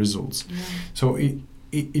certain results. So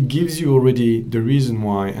it gives you already the reason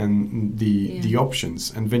why and the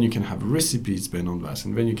options, and then you can have recipes based on that,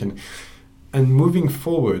 and then you can, and moving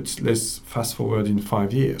forward, let's fast forward in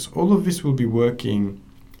 5 years, all of this will be working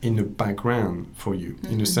in the background for you,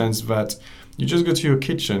 in the sense that you just go to your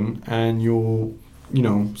kitchen and your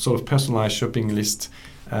sort of personalized shopping list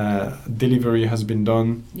delivery has been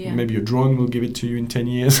done. Maybe your drone will give it to you in 10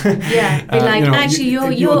 years. Be like, actually, you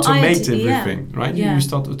automate everything, right? You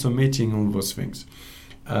start automating all those things.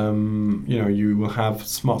 You will have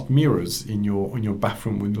smart mirrors in your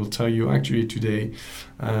bathroom, which will tell you, actually today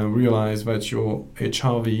realize that your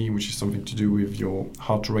HRV, which is something to do with your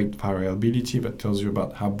heart rate variability, that tells you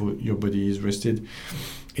about how your body is rested,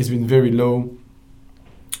 has been very low,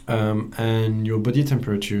 and your body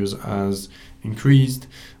temperatures has increased.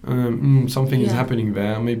 Something is happening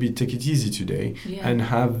there. Maybe take it easy today, and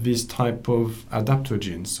have this type of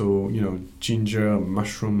adaptogen. So ginger,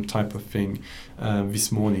 mushroom type of thing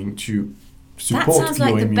this morning to support that sounds like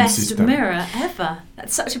your the immune best system. mirror ever.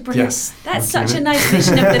 That's such a brilliant. Yes, That's looking such a at it. nice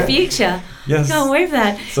vision of the future. Yes. Can't wait for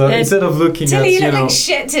that. So instead of looking Tilly, at, you look know, like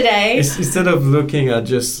shit today. instead of looking at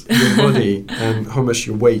just your body and how much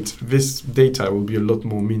you weight, this data will be a lot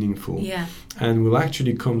more meaningful. Yeah. And will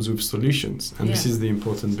actually comes with solutions. And this is the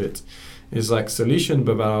important bit. It's like solutions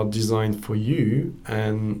that are designed for you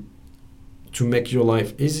and to make your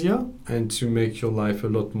life easier and to make your life a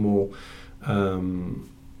lot more, to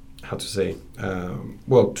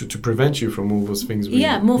prevent you from all those things.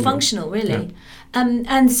 More functional, really. Yeah.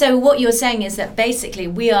 And so what you're saying is that basically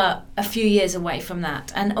we are a few years away from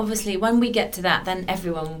that. And obviously when we get to that, then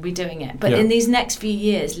everyone will be doing it. But in these next few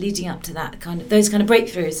years leading up to that those kind of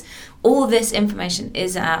breakthroughs, all this information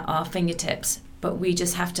is at our fingertips. But we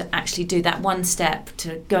just have to actually do that one step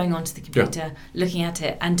to going onto the computer, looking at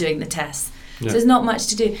it and doing the tests. Yeah. So there's not much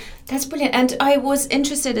to do. That's brilliant. And I was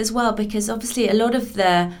interested as well because obviously a lot of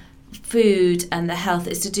the food and the health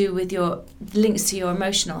is to do with your links to your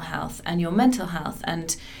emotional health and your mental health.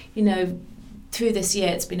 And, you know, through this year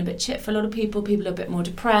it's been a bit shit for a lot of people. People are a bit more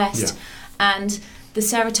depressed. Yeah. And the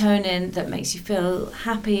serotonin that makes you feel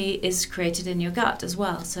happy is created in your gut as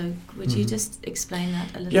well. So would you just explain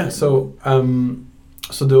that a little bit? Yeah, so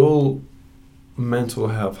the whole mental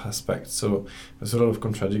health aspect. So there's a lot of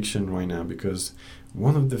contradiction right now because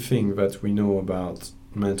one of the things that we know about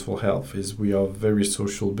mental health is we are a very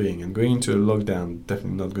social being, and going into a lockdown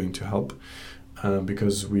definitely not going to help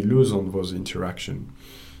because we lose on those interaction.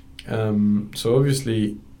 So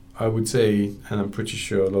obviously I would say, and I'm pretty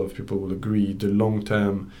sure a lot of people will agree, the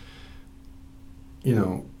long-term,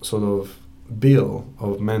 sort of bill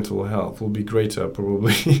of mental health will be greater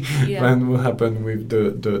probably than will happen with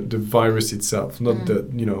the virus itself, not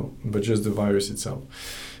but just the virus itself.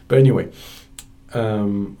 But anyway, I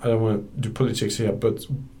don't want to do politics here, but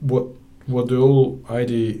what the whole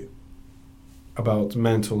idea about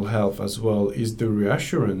mental health as well is the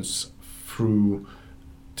reassurance through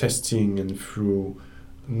testing and through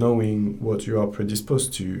knowing what you are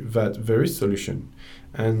predisposed to, that there is solution.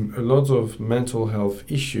 And a lot of mental health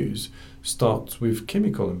issues start with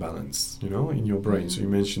chemical imbalance, in your brain. So you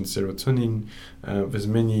mentioned serotonin. There's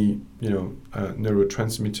many,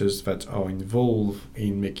 neurotransmitters that are involved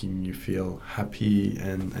in making you feel happy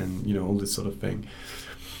and all this sort of thing.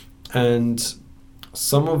 And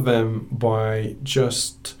some of them by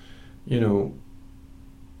just,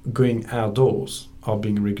 going outdoors are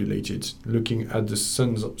being regulated. Looking at the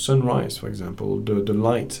sunrise, for example, the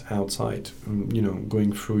light outside,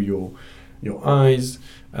 going through your eyes.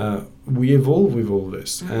 We evolve with all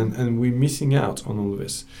this, and we're missing out on all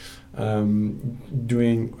this.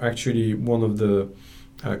 Doing actually one of the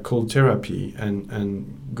cold therapy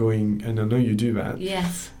and going, and I know you do that.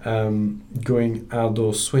 Yes. Going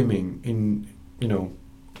outdoor swimming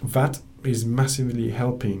that is massively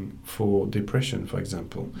helping for depression, for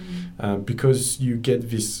example, because you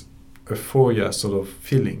get this euphoria sort of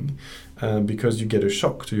feeling because you get a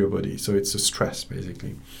shock to your body. So it's a stress,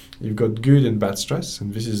 basically. You've got good and bad stress,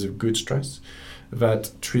 and this is a good stress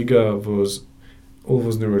that trigger all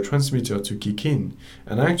those neurotransmitters to kick in.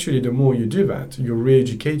 And actually, the more you do that, you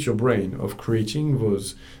re-educate your brain of creating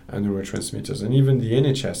those neurotransmitters. And even the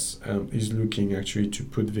NHS is looking actually to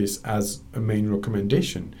put this as a main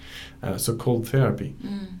recommendation, so cold therapy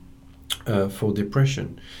for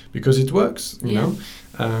depression, because it works, you know,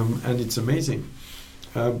 and it's amazing.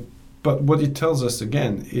 But what it tells us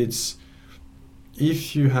again, it's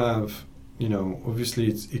if you have, obviously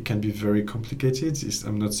it can be very complicated.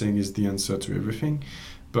 I'm not saying it's the answer to everything,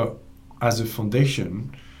 but as a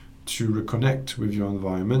foundation to reconnect with your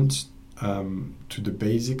environment, to the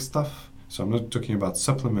basic stuff. So I'm not talking about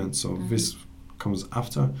supplements, or this comes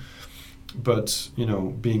after, but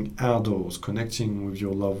being outdoors, connecting with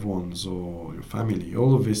your loved ones or your family,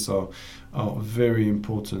 all of this are a very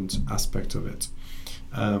important aspect of it.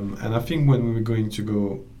 And I think when we're going to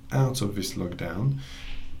go out of this lockdown,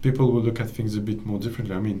 people will look at things a bit more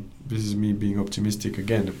differently. I mean, this is me being optimistic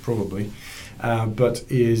again, probably, but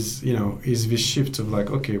is this shift of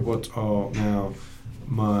like, okay, what are now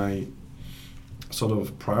my sort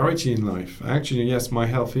of priority in life? Actually, yes, my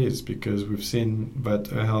health is, because we've seen that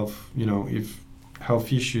health, if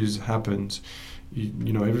health issues happens,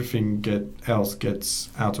 everything else gets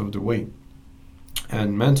out of the way.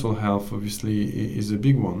 And mental health obviously is a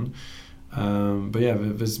big one. But yeah,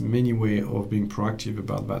 there's many ways of being proactive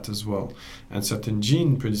about that as well. And certain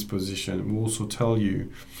gene predisposition will also tell you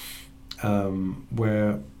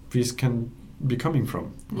where this can be coming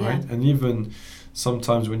from, right? And even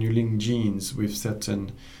sometimes when you link genes with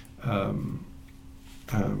certain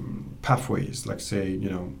pathways, like say,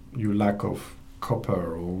 your lack of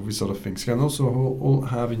copper or these sort of things can also all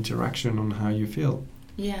have interaction on how you feel.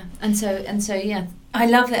 Yeah, and so yeah, I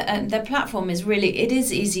love that the platform is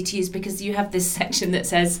easy to use because you have this section that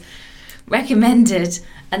says recommended,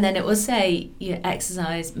 and then it will say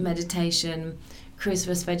exercise, meditation,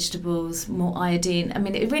 cruciferous vegetables, more iodine. I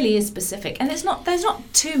mean, it really is specific, and there's not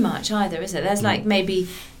too much either, is it? There's like maybe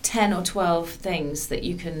 10 or 12 things that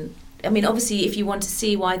you can. I mean, obviously, if you want to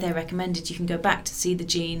see why they're recommended, you can go back to see the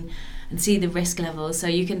gene and see the risk levels. So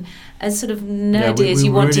you can, as sort of nerdy as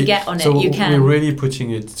you want to get on it, you can. We're really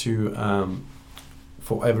putting it to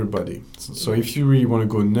for everybody. So if you really want to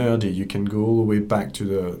go nerdy, you can go all the way back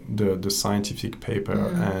to the scientific paper,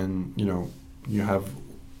 and you have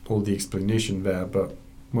all the explanation there. But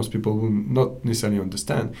most people will not necessarily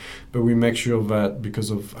understand. But we make sure that because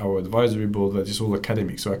of our advisory board, that it's all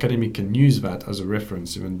academic. So academic can use that as a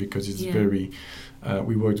reference, even because it's very.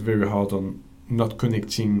 We worked very hard on not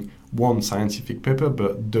connecting one scientific paper,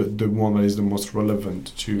 but the one that is the most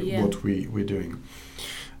relevant to what we're doing.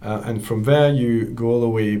 And from there, you go all the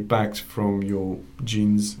way back from your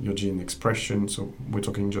genes, your gene expression. So we're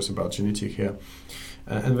talking just about genetic here.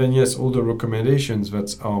 And then, yes, all the recommendations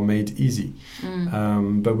that are made easy.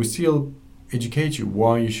 But we still educate you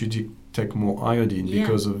why you should take more iodine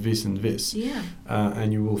because of this and this.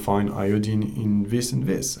 And you will find iodine in this and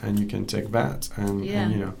this, and you can take that.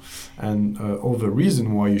 And other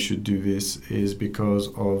reason why you should do this is because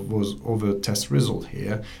of those other test results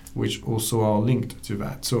here, which also are linked to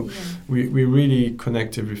that. So we really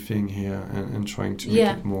connect everything here and trying to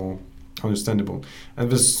make it more understandable.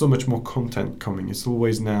 And there's so much more content coming. It's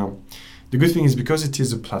always now. The good thing is because it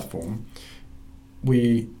is a platform,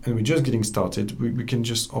 we're just getting started, we can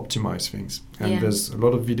just optimize things. And there's a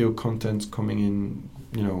lot of video content coming in,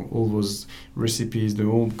 all those recipes, the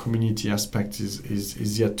whole community aspect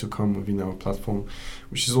is yet to come within our platform,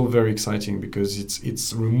 which is all very exciting because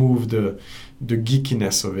it's removed the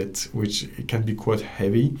geekiness of it, which it can be quite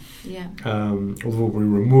heavy. Although we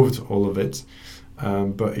removed all of it.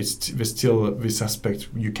 But there's still this aspect,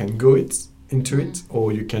 you can go into it,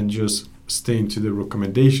 or you can just stay into the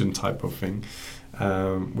recommendation type of thing,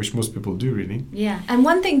 which most people do really. Yeah, and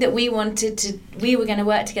one thing that we were going to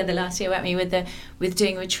work together last year, weren't we, with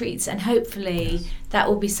doing retreats, and hopefully that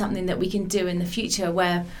will be something that we can do in the future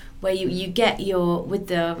where you get with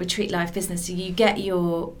the Retreat Life business, you get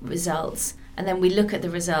your results, and then we look at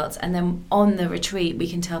the results, and then on the retreat we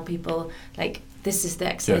can tell people, like, this is the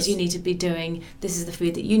exercise you need to be doing, this is the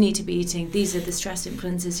food that you need to be eating, these are the stress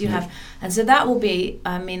influences you have. And so that will be,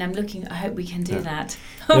 I hope we can do that.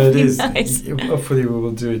 It is. Nice. Hopefully we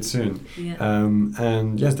will do it soon.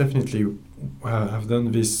 And yes, definitely I've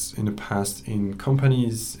done this in the past in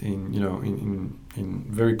companies, in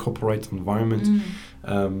very corporate environment,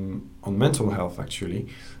 on mental health actually.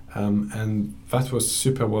 And that was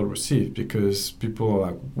super well received because people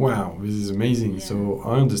are like, wow, this is amazing. So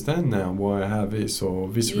I understand now why I have this or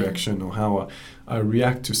this reaction, or how I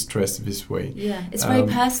react to stress this way. It's very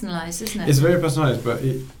personalized, isn't it? It's very personalized, but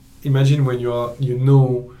imagine when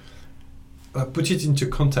put it into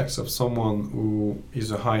context of someone who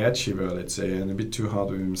is a high achiever, let's say, and a bit too hard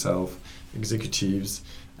with himself, executives,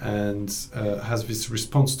 and has this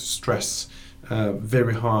response to stress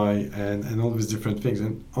very high, and all these different things,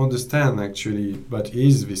 and understand actually that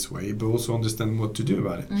is this way, but also understand what to do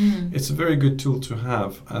about it. It's a very good tool to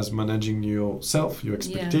have as managing yourself, your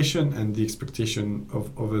expectation, and the expectation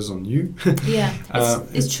of others on you.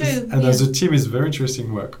 It's true. And as a team, it's very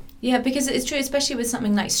interesting work. Yeah, because it's true, especially with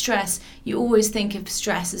something like stress, you always think of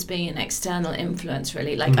stress as being an external influence,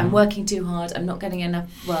 really. Like, I'm working too hard, I'm not getting enough,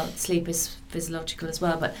 sleep is physiological as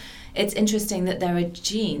well, but it's interesting that there are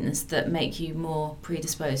genes that make you more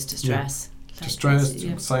predisposed to stress. To stress, to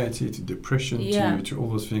anxiety, to depression, to all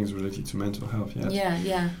those things related to mental health,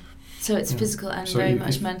 So it's physical and very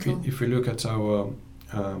much mental. If we look at our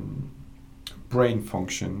brain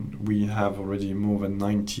function, we have already more than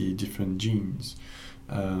 90 different genes.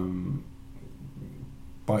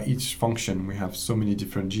 By each function, we have so many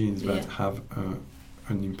different genes that have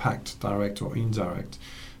an impact, direct or indirect,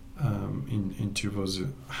 into those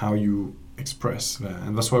how you express there.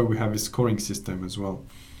 And that's why we have a scoring system as well.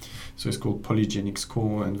 So it's called polygenic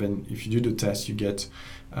score, and then if you do the test, you get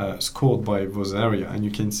scored by those area, and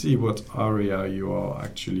you can see what area you are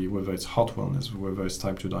actually, whether it's heart wellness, whether it's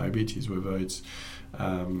type 2 diabetes, whether it's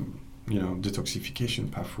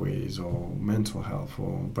detoxification pathways, or mental health,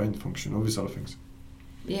 or brain function, all these other things.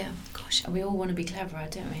 Yeah, gosh, we all want to be cleverer,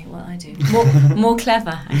 don't we? Well, I do. More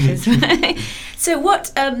clever, actually. So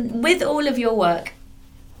what, with all of your work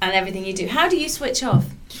and everything you do, how do you switch off?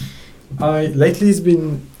 Lately it's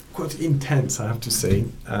been quite intense, I have to say,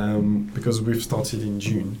 because we've started in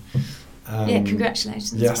June.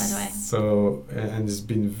 Congratulations, yes, by the way. So, and it's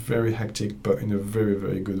been very hectic, but in a very,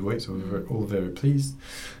 very good way. So we're all very pleased.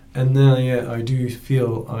 And now, I do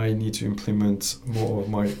feel I need to implement more of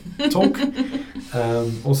my talk.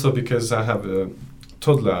 Also because I have a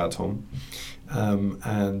toddler at home,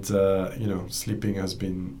 and sleeping has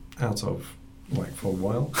been out of for a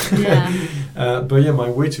while. Yeah. But my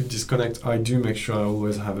way to disconnect, I do make sure I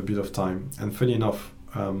always have a bit of time. And funny enough,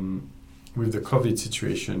 with the COVID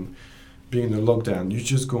situation, being in a lockdown, you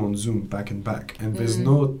just go on Zoom back and back, and there's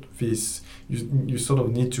no this. You sort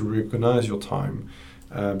of need to recognize your time.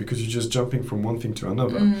 Because you're just jumping from one thing to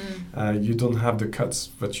another. You don't have the cuts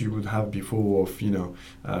that you would have before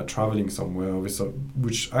of traveling somewhere,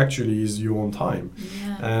 which actually is your own time.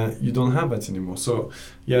 Yeah. You don't have that anymore. So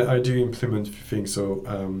I do implement things. So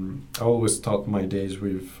I always start my days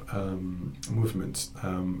with movement.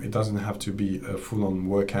 It doesn't have to be a full-on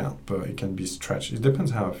workout, but it can be stretch. It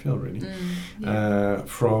depends how I feel, really.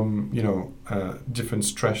 From different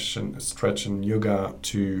stretch and yoga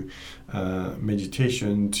to meditation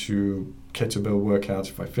to kettlebell workout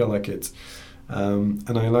if I feel like it,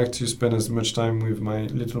 and I like to spend as much time with my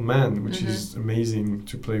little man, which is amazing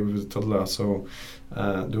to play with a toddler. So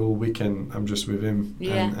the whole weekend I'm just with him,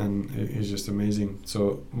 and it's just amazing.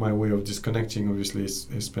 So my way of disconnecting obviously is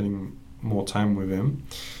spending more time with him,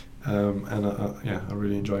 and I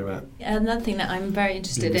really enjoy that. Another thing that I'm very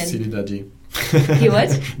interested Being in. a silly daddy. You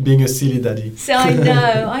what? Being a silly daddy. So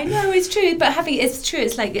I know it's true, but it's true.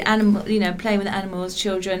 It's like animal, playing with animals,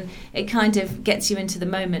 children. It kind of gets you into the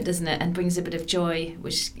moment, doesn't it, and brings a bit of joy,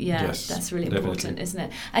 which yes, that's really definitely. important, isn't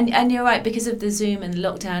it? And you're right, because of the Zoom and the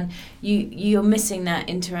lockdown, you're missing that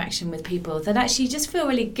interaction with people that actually just feel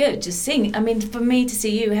really good. Just seeing. I mean, for me to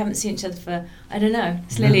see you, we haven't seen each other for I don't know,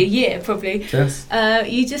 it's nearly a year probably. Yes.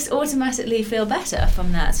 You just automatically feel better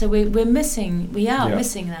from that. So we are missing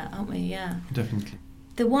that, aren't we? Yeah. Definitely.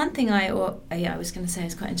 The one thing I was going to say I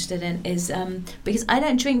was quite interested in is because I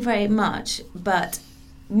don't drink very much, but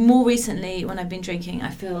more recently when I've been drinking, I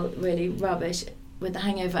feel really rubbish with the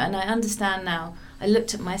hangover, and I understand now. I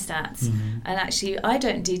looked at my stats, and actually I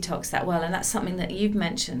don't detox that well, and that's something that you've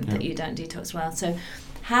mentioned that you don't detox well. So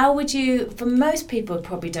how would you? For most people,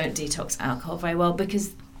 probably don't detox alcohol very well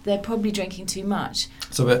because they're probably drinking too much.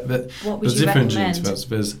 So what would there's you different recommend? genes.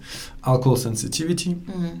 There's alcohol sensitivity,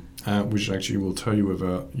 which actually will tell you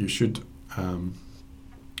whether you should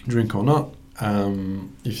drink or not.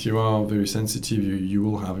 If you are very sensitive, you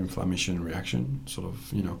will have inflammation reaction, sort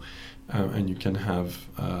of, and you can have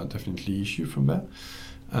definitely issue from that.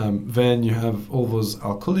 Then you have all those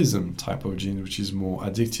alcoholism type of genes, which is more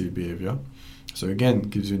addictive behavior. So again,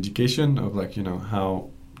 gives you indication of how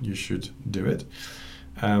you should do it.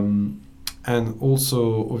 And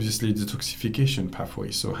also, obviously, detoxification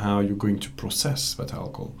pathway. So how you're going to process that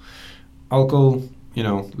alcohol. Alcohol,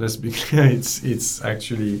 let's be clear, it's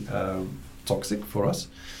actually toxic for us.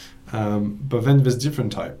 But then there's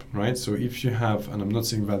different type, right? So if you have, and I'm not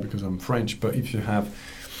saying that because I'm French, but if you have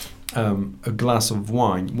a glass of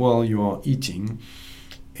wine while you are eating,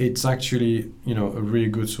 it's actually, a really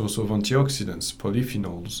good source of antioxidants,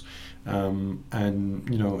 polyphenols. And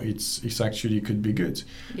it's actually could be good.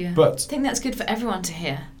 Yeah. But I think that's good for everyone to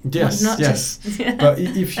hear. Yes, not yes. Just, But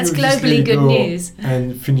if you that's globally good go news.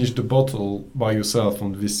 and finish the bottle by yourself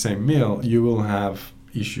on this same meal, you will have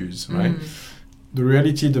issues, right? The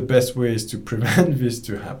reality, the best way is to prevent this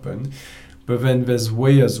to happen, but then there's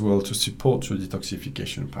way as well to support your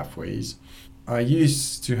detoxification pathways. I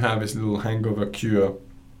used to have this little hangover cure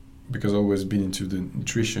because I've always been into the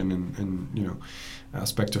nutrition and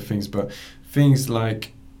aspect of things, but things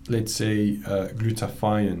like, let's say,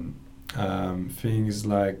 glutathione, things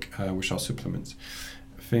like, which are supplements,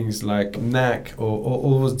 things like NAC, or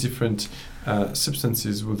all those different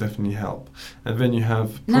substances will definitely help. And then you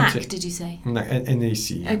have NAC, did you say?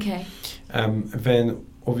 NAC. Yeah. Okay. Then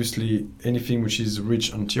obviously anything which is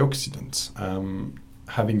rich antioxidants,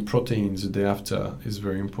 having proteins the day after is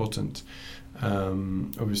very important.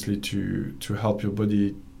 Obviously to help your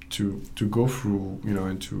body to go through,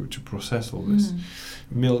 and to process all this.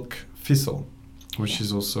 Milk thistle, which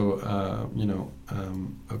is also,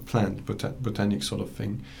 a plant, botanic sort of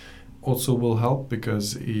thing, also will help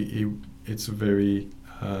because it's a very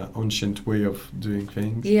ancient way of doing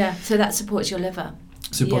things. Yeah, so that supports your liver.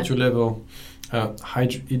 Your liver.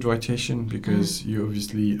 Hydration, because you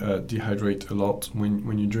obviously dehydrate a lot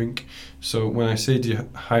when you drink. So when I say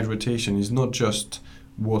dehydration, it's not just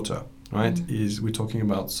water, right? We're talking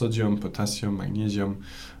about sodium, potassium, magnesium,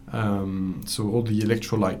 so all the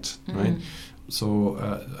electrolyte, right?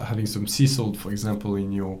 having some sea salt, for example,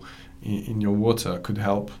 in your water could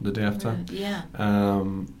help the day after. Yeah.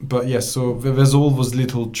 But yes, so there's all those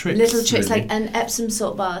little tricks. Little tricks, really. like an Epsom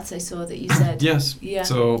salt bath I saw that you said. Yes. Yeah.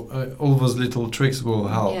 So all those little tricks will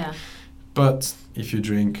help. Yeah. But if you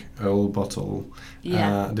drink a whole bottle,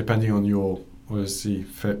 depending on your obviously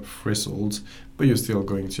thresholds, but you're still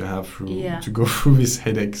going to have to go through these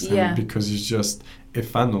headaches because it's just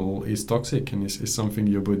ethanol is toxic and it's something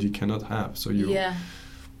your body cannot have. So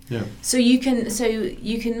So you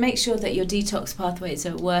can make sure that your detox pathways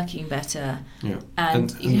are working better. Yeah. And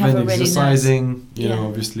you can have a really exercising,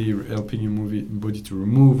 obviously helping your body to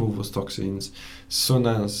remove all those toxins.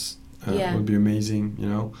 Saunas would be amazing,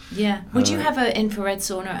 Yeah. Would you have an infrared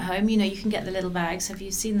sauna at home? You can get the little bags. Have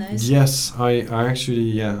you seen those? Yes, I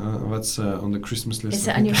actually, that's on the Christmas list. Is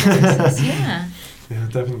that on your Christmas list? Yeah. Yeah,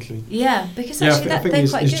 definitely. Yeah, because actually they're quite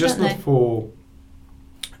good, it's just aren't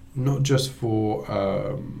not just for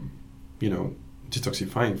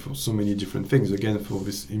detoxifying, for so many different things. Again, for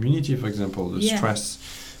this immunity, for example, the stress,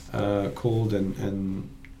 cold and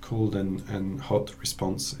hot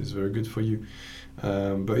response is very good for you.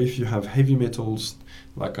 But if you have heavy metals,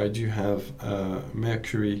 like I do have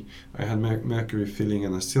mercury, I had mercury filling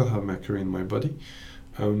and I still have mercury in my body,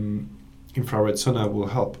 infrared sauna will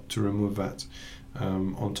help to remove that,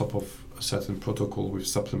 on top of a certain protocol with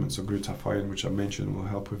supplements. So glutathione, which I mentioned, will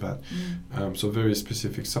help with that. So very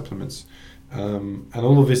specific supplements. And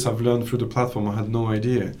all of this I've learned through the platform. I had no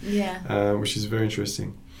idea, which is very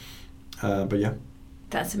interesting. But yeah.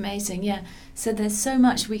 That's amazing, yeah. So there's so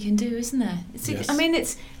much we can do, isn't there? I mean,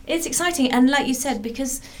 it's exciting. And like you said,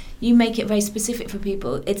 because you make it very specific for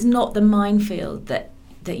people, it's not the minefield that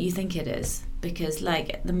you think it is. Because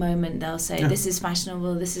like at the moment they'll say, this is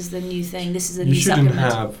fashionable, this is the new thing, this is a new supplement. You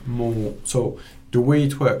shouldn't have more. So the way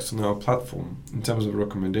it works on our platform, in terms of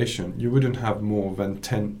recommendation, you wouldn't have more than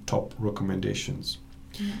 10 top recommendations.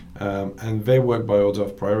 And they work by order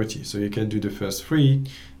of priority. So you can do the first 3,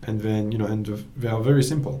 and then they are very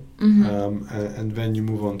simple. And then you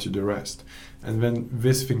move on to the rest. And then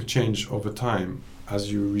this thing change over time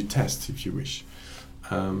as you retest, if you wish.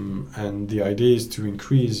 And the idea is to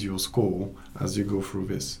increase your score as you go through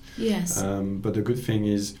this. Yes. But the good thing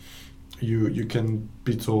is, you can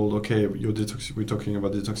be told, okay, we're talking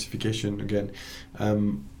about detoxification again.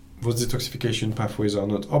 Those detoxification pathways are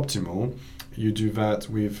not optimal. You do that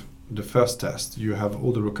with the first test. You have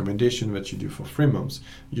all the recommendation that you do for 3 months.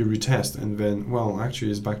 You retest, and then,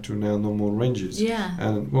 actually it's back to now normal ranges. Yeah.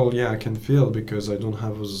 And, I can feel because I don't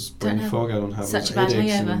have those brain fog, I don't have those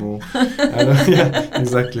headaches anymore.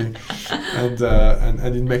 Exactly.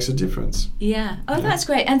 And it makes a difference. Yeah. That's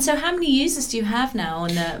great. And so how many users do you have now on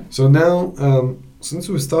the... So now... since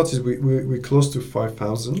we started, we're close to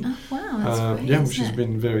 5,000. Oh, wow, that's great, which has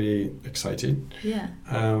been very exciting. Yeah.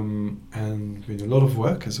 And been a lot of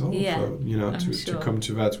work as well. Yeah, to come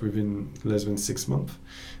to that within less than 6 months,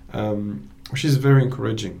 which is very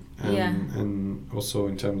encouraging. And also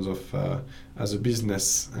in terms of as a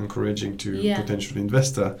business, encouraging to potential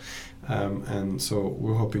investor. And so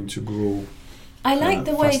we're hoping to grow. I like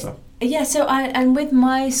the way. Faster. Yeah, so and with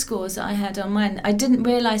my scores that I had on mine, I didn't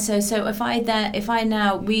realise so. So if I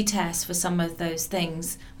now retest for some of those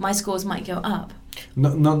things, my scores might go up.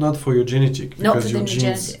 Not for your genetic, because your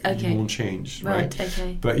genes okay. won't change, right?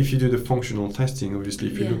 Okay. But if you do the functional testing, obviously,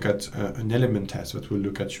 if you look at an element test that will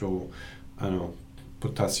look at your,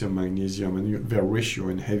 potassium, magnesium, and their ratio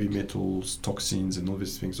in heavy metals, toxins, and all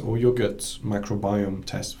these things, or your gut microbiome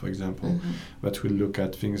test, for example, that will look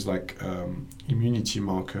at things like immunity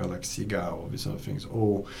marker like SIGA or these other things,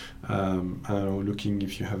 or looking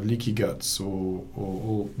if you have leaky guts or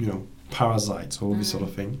parasites, all this sort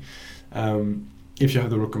of thing. If you have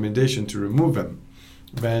the recommendation to remove them,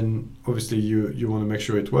 then obviously you want to make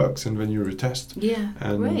sure it works, and then you retest. Yeah,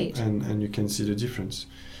 great. And you can see the difference.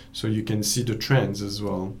 So you can see the trends as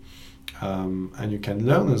well, and you can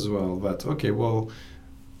learn as well that, okay, well,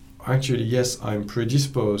 actually, yes, I'm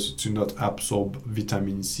predisposed to not absorb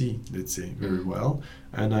vitamin C, let's say, very well,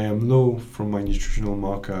 and I am low from my nutritional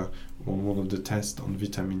marker on one of the tests on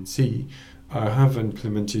vitamin C. I have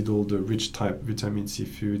implemented all the rich type vitamin C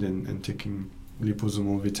food and taking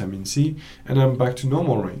liposomal vitamin C, and I'm back to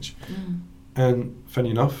normal range. And funny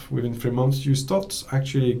enough, within 3 months, you start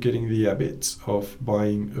actually getting the habit of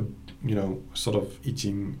buying, sort of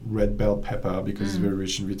eating red bell pepper because it's very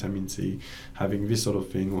rich in vitamin C, having this sort of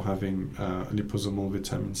thing, or having liposomal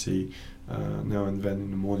vitamin C now and then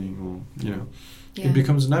in the morning, or it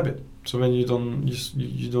becomes an habit. So then you don't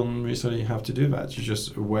necessarily have to do that. You're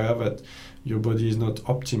just aware that your body is not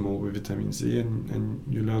optimal with vitamin C, and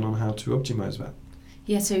you learn on how to optimize that.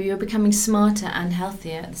 Yeah, so you're becoming smarter and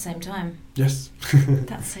healthier at the same time. Yes.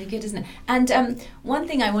 That's so good, isn't it? And one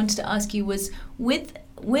thing I wanted to ask you was, with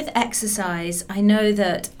exercise, I know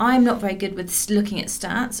that I'm not very good with looking at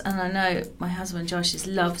stats, and I know my husband Josh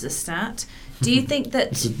loves a stat. Do you think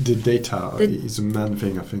that the data is a man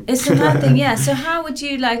thing? I think it's a man thing. Yeah. So how would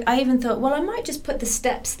you like? I even thought, well, I might just put the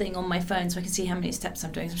steps thing on my phone so I can see how many steps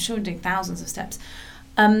I'm doing. I'm sure I'm doing thousands of steps.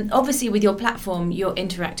 Obviously, with your platform, you're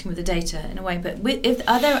interacting with the data in a way. But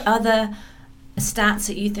are there other stats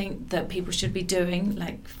that you think that people should be doing,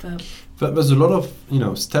 like for? There's a lot of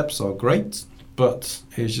steps are great, but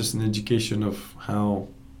it's just an indication of how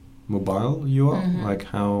mobile you are, like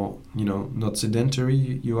how not sedentary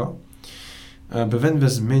you are. But then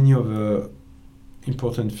there's many other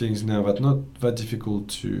important things now that not that difficult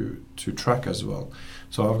to track as well.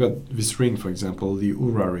 So I've got this ring, for example, the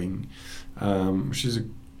Oura ring, which is a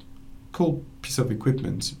cool piece of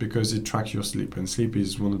equipment because it tracks your sleep, and sleep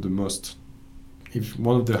is one of the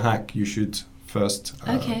hack you should first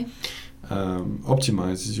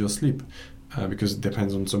optimize is your sleep, because it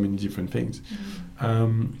depends on so many different things.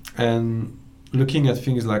 And looking at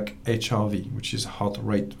things like HRV, which is heart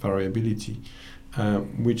rate variability,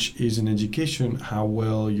 which is an indication how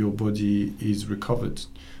well your body is recovered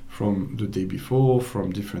from the day before,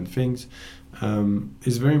 from different things,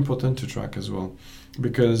 is very important to track as well,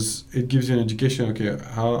 because it gives you an indication, okay,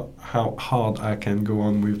 how hard I can go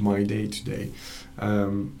on with my day today.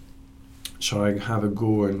 Shall I have a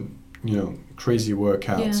go and crazy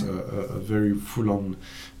workouts, a very full-on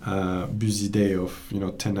busy day of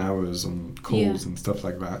 10 hours on calls and stuff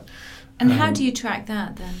like that. And how do you track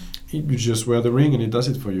that then? You just wear the ring and it does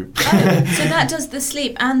it for you. So that does the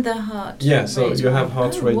sleep and the heart rate. So you have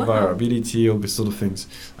heart rate variability, all these sort of things.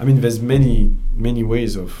 I mean, there's many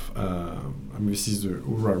ways of this is the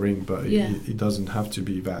Oura ring, but it doesn't have to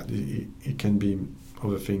be that. It can be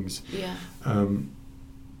other things.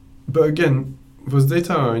 But again, those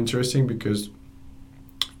data are interesting because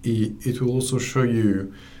it will also show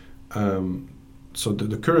you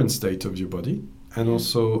the current state of your body, and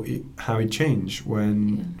also how it changed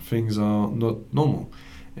when things are not normal.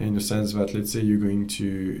 In the sense that, let's say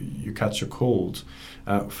you catch a cold.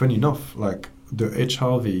 Funny enough, like the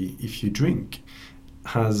HRV, if you drink,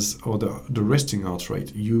 or the resting heart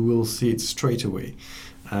rate, you will see it straight away.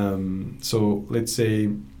 So let's say,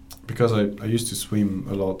 because I used to swim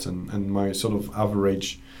a lot, and my sort of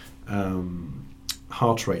average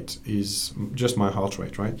heart rate is just my heart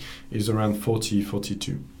rate, right? Is around 40,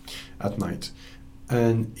 42 at night.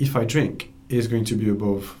 And if I drink, it's going to be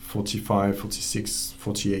above 45, 46,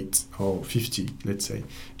 48, or 50, let's say.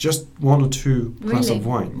 Just one or two glass of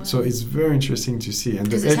wine. Wow. So it's very interesting to see. And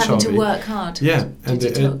because it's having to work hard. Yeah, and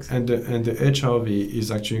the HRV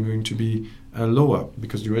is actually going to be lower,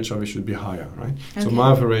 because your HRV should be higher, right? Okay. So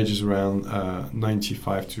my average is around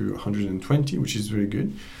 95 to 120, which is very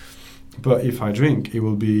good. But if I drink, it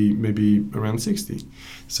will be maybe around 60.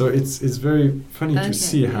 So it's very funny to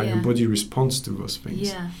see how your body responds to those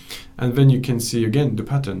things. Yeah. And then you can see, again, the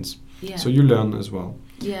patterns. Yeah. So you learn as well.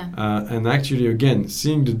 Yeah. And actually, again,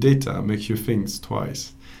 seeing the data makes you think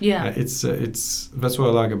twice. Yeah. It's that's what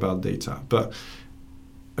I like about data. But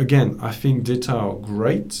again, I think data are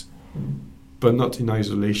great, but not in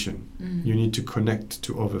isolation. You need to connect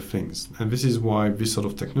to other things. And this is why this sort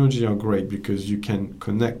of technology are great, because you can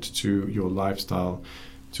connect to your lifestyle,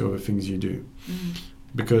 to other things you do.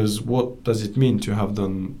 Because what does it mean to have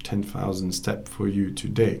done 10,000 steps for you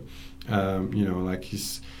today?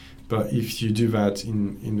 But if you do that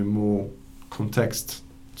in a more context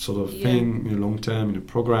sort of thing, in a long term, in a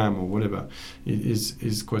program or whatever, it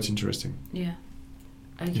is quite interesting. Yeah.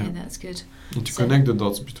 Okay, that's good. And to connect the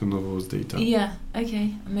dots between all those data. Yeah,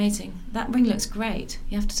 okay, amazing. That ring looks great.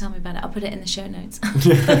 You have to tell me about it. I'll put it in the show notes.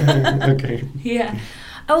 Okay. Yeah.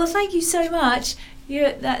 Oh, well, thank you so much.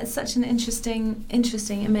 That's such an interesting,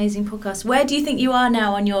 amazing podcast. Where do you think you are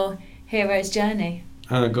now on your hero's journey?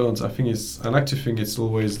 God, I like to think it's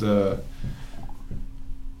always the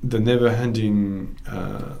never-ending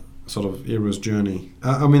sort of hero's journey.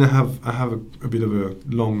 I mean, I have a bit of a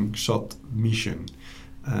long shot mission.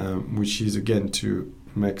 Which is, again, to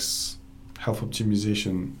make health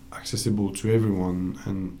optimization accessible to everyone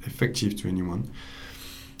and effective to anyone.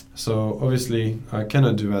 So obviously I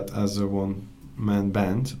cannot do that as a one-man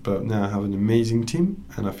band, but now I have an amazing team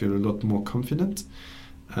and I feel a lot more confident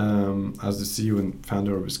as the CEO and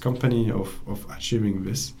founder of this company of achieving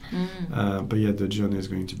this. But yeah, the journey is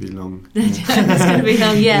going to be long. The journey is going to be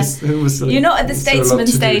long, yes. You're not at the statesman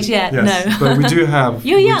stage yet, yes, no. But we do have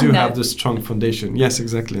You're young, have the strong foundation. Yes,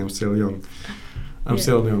 exactly. I'm still young. I'm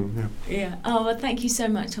still new. Yeah. Oh, well, thank you so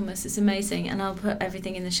much, Thomas. It's amazing. And I'll put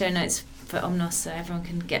everything in the show notes for Omnos so everyone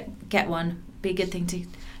can get one. Be a good thing to...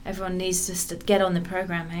 Everyone needs just to get on the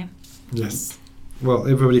program, eh? Yes. Well,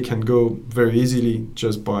 everybody can go very easily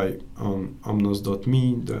just by on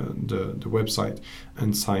omnos.me, the website,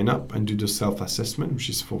 and sign up and do the self-assessment, which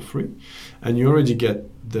is for free. And you already get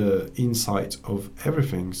the insight of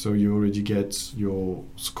everything. So you already get your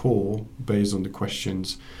score based on the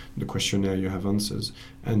questions, the questionnaire you have answers,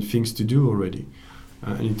 and things to do already.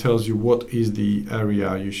 And it tells you what is the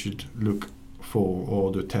area you should look for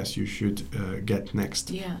or the test you should get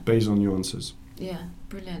next based on your answers. Yeah,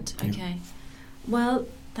 brilliant. Okay. Well,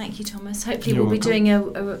 thank you, Thomas. Hopefully You're we'll welcome. be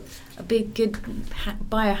doing a big, good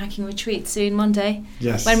biohacking retreat soon, one day.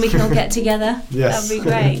 Yes. When we can all get together. Yes. That'd be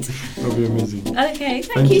great. That'll be amazing. Okay,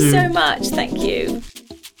 Thank you you. so much. Thank you.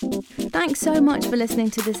 Thanks so much for listening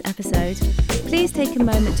to this episode. Please take a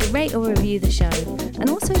moment to rate or review the show and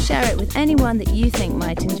also share it with anyone that you think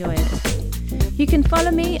might enjoy it. You can follow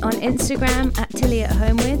me on Instagram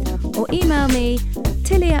 @TillyAtHomeWith or email me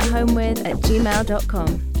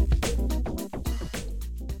tillyatHomewith@gmail.com.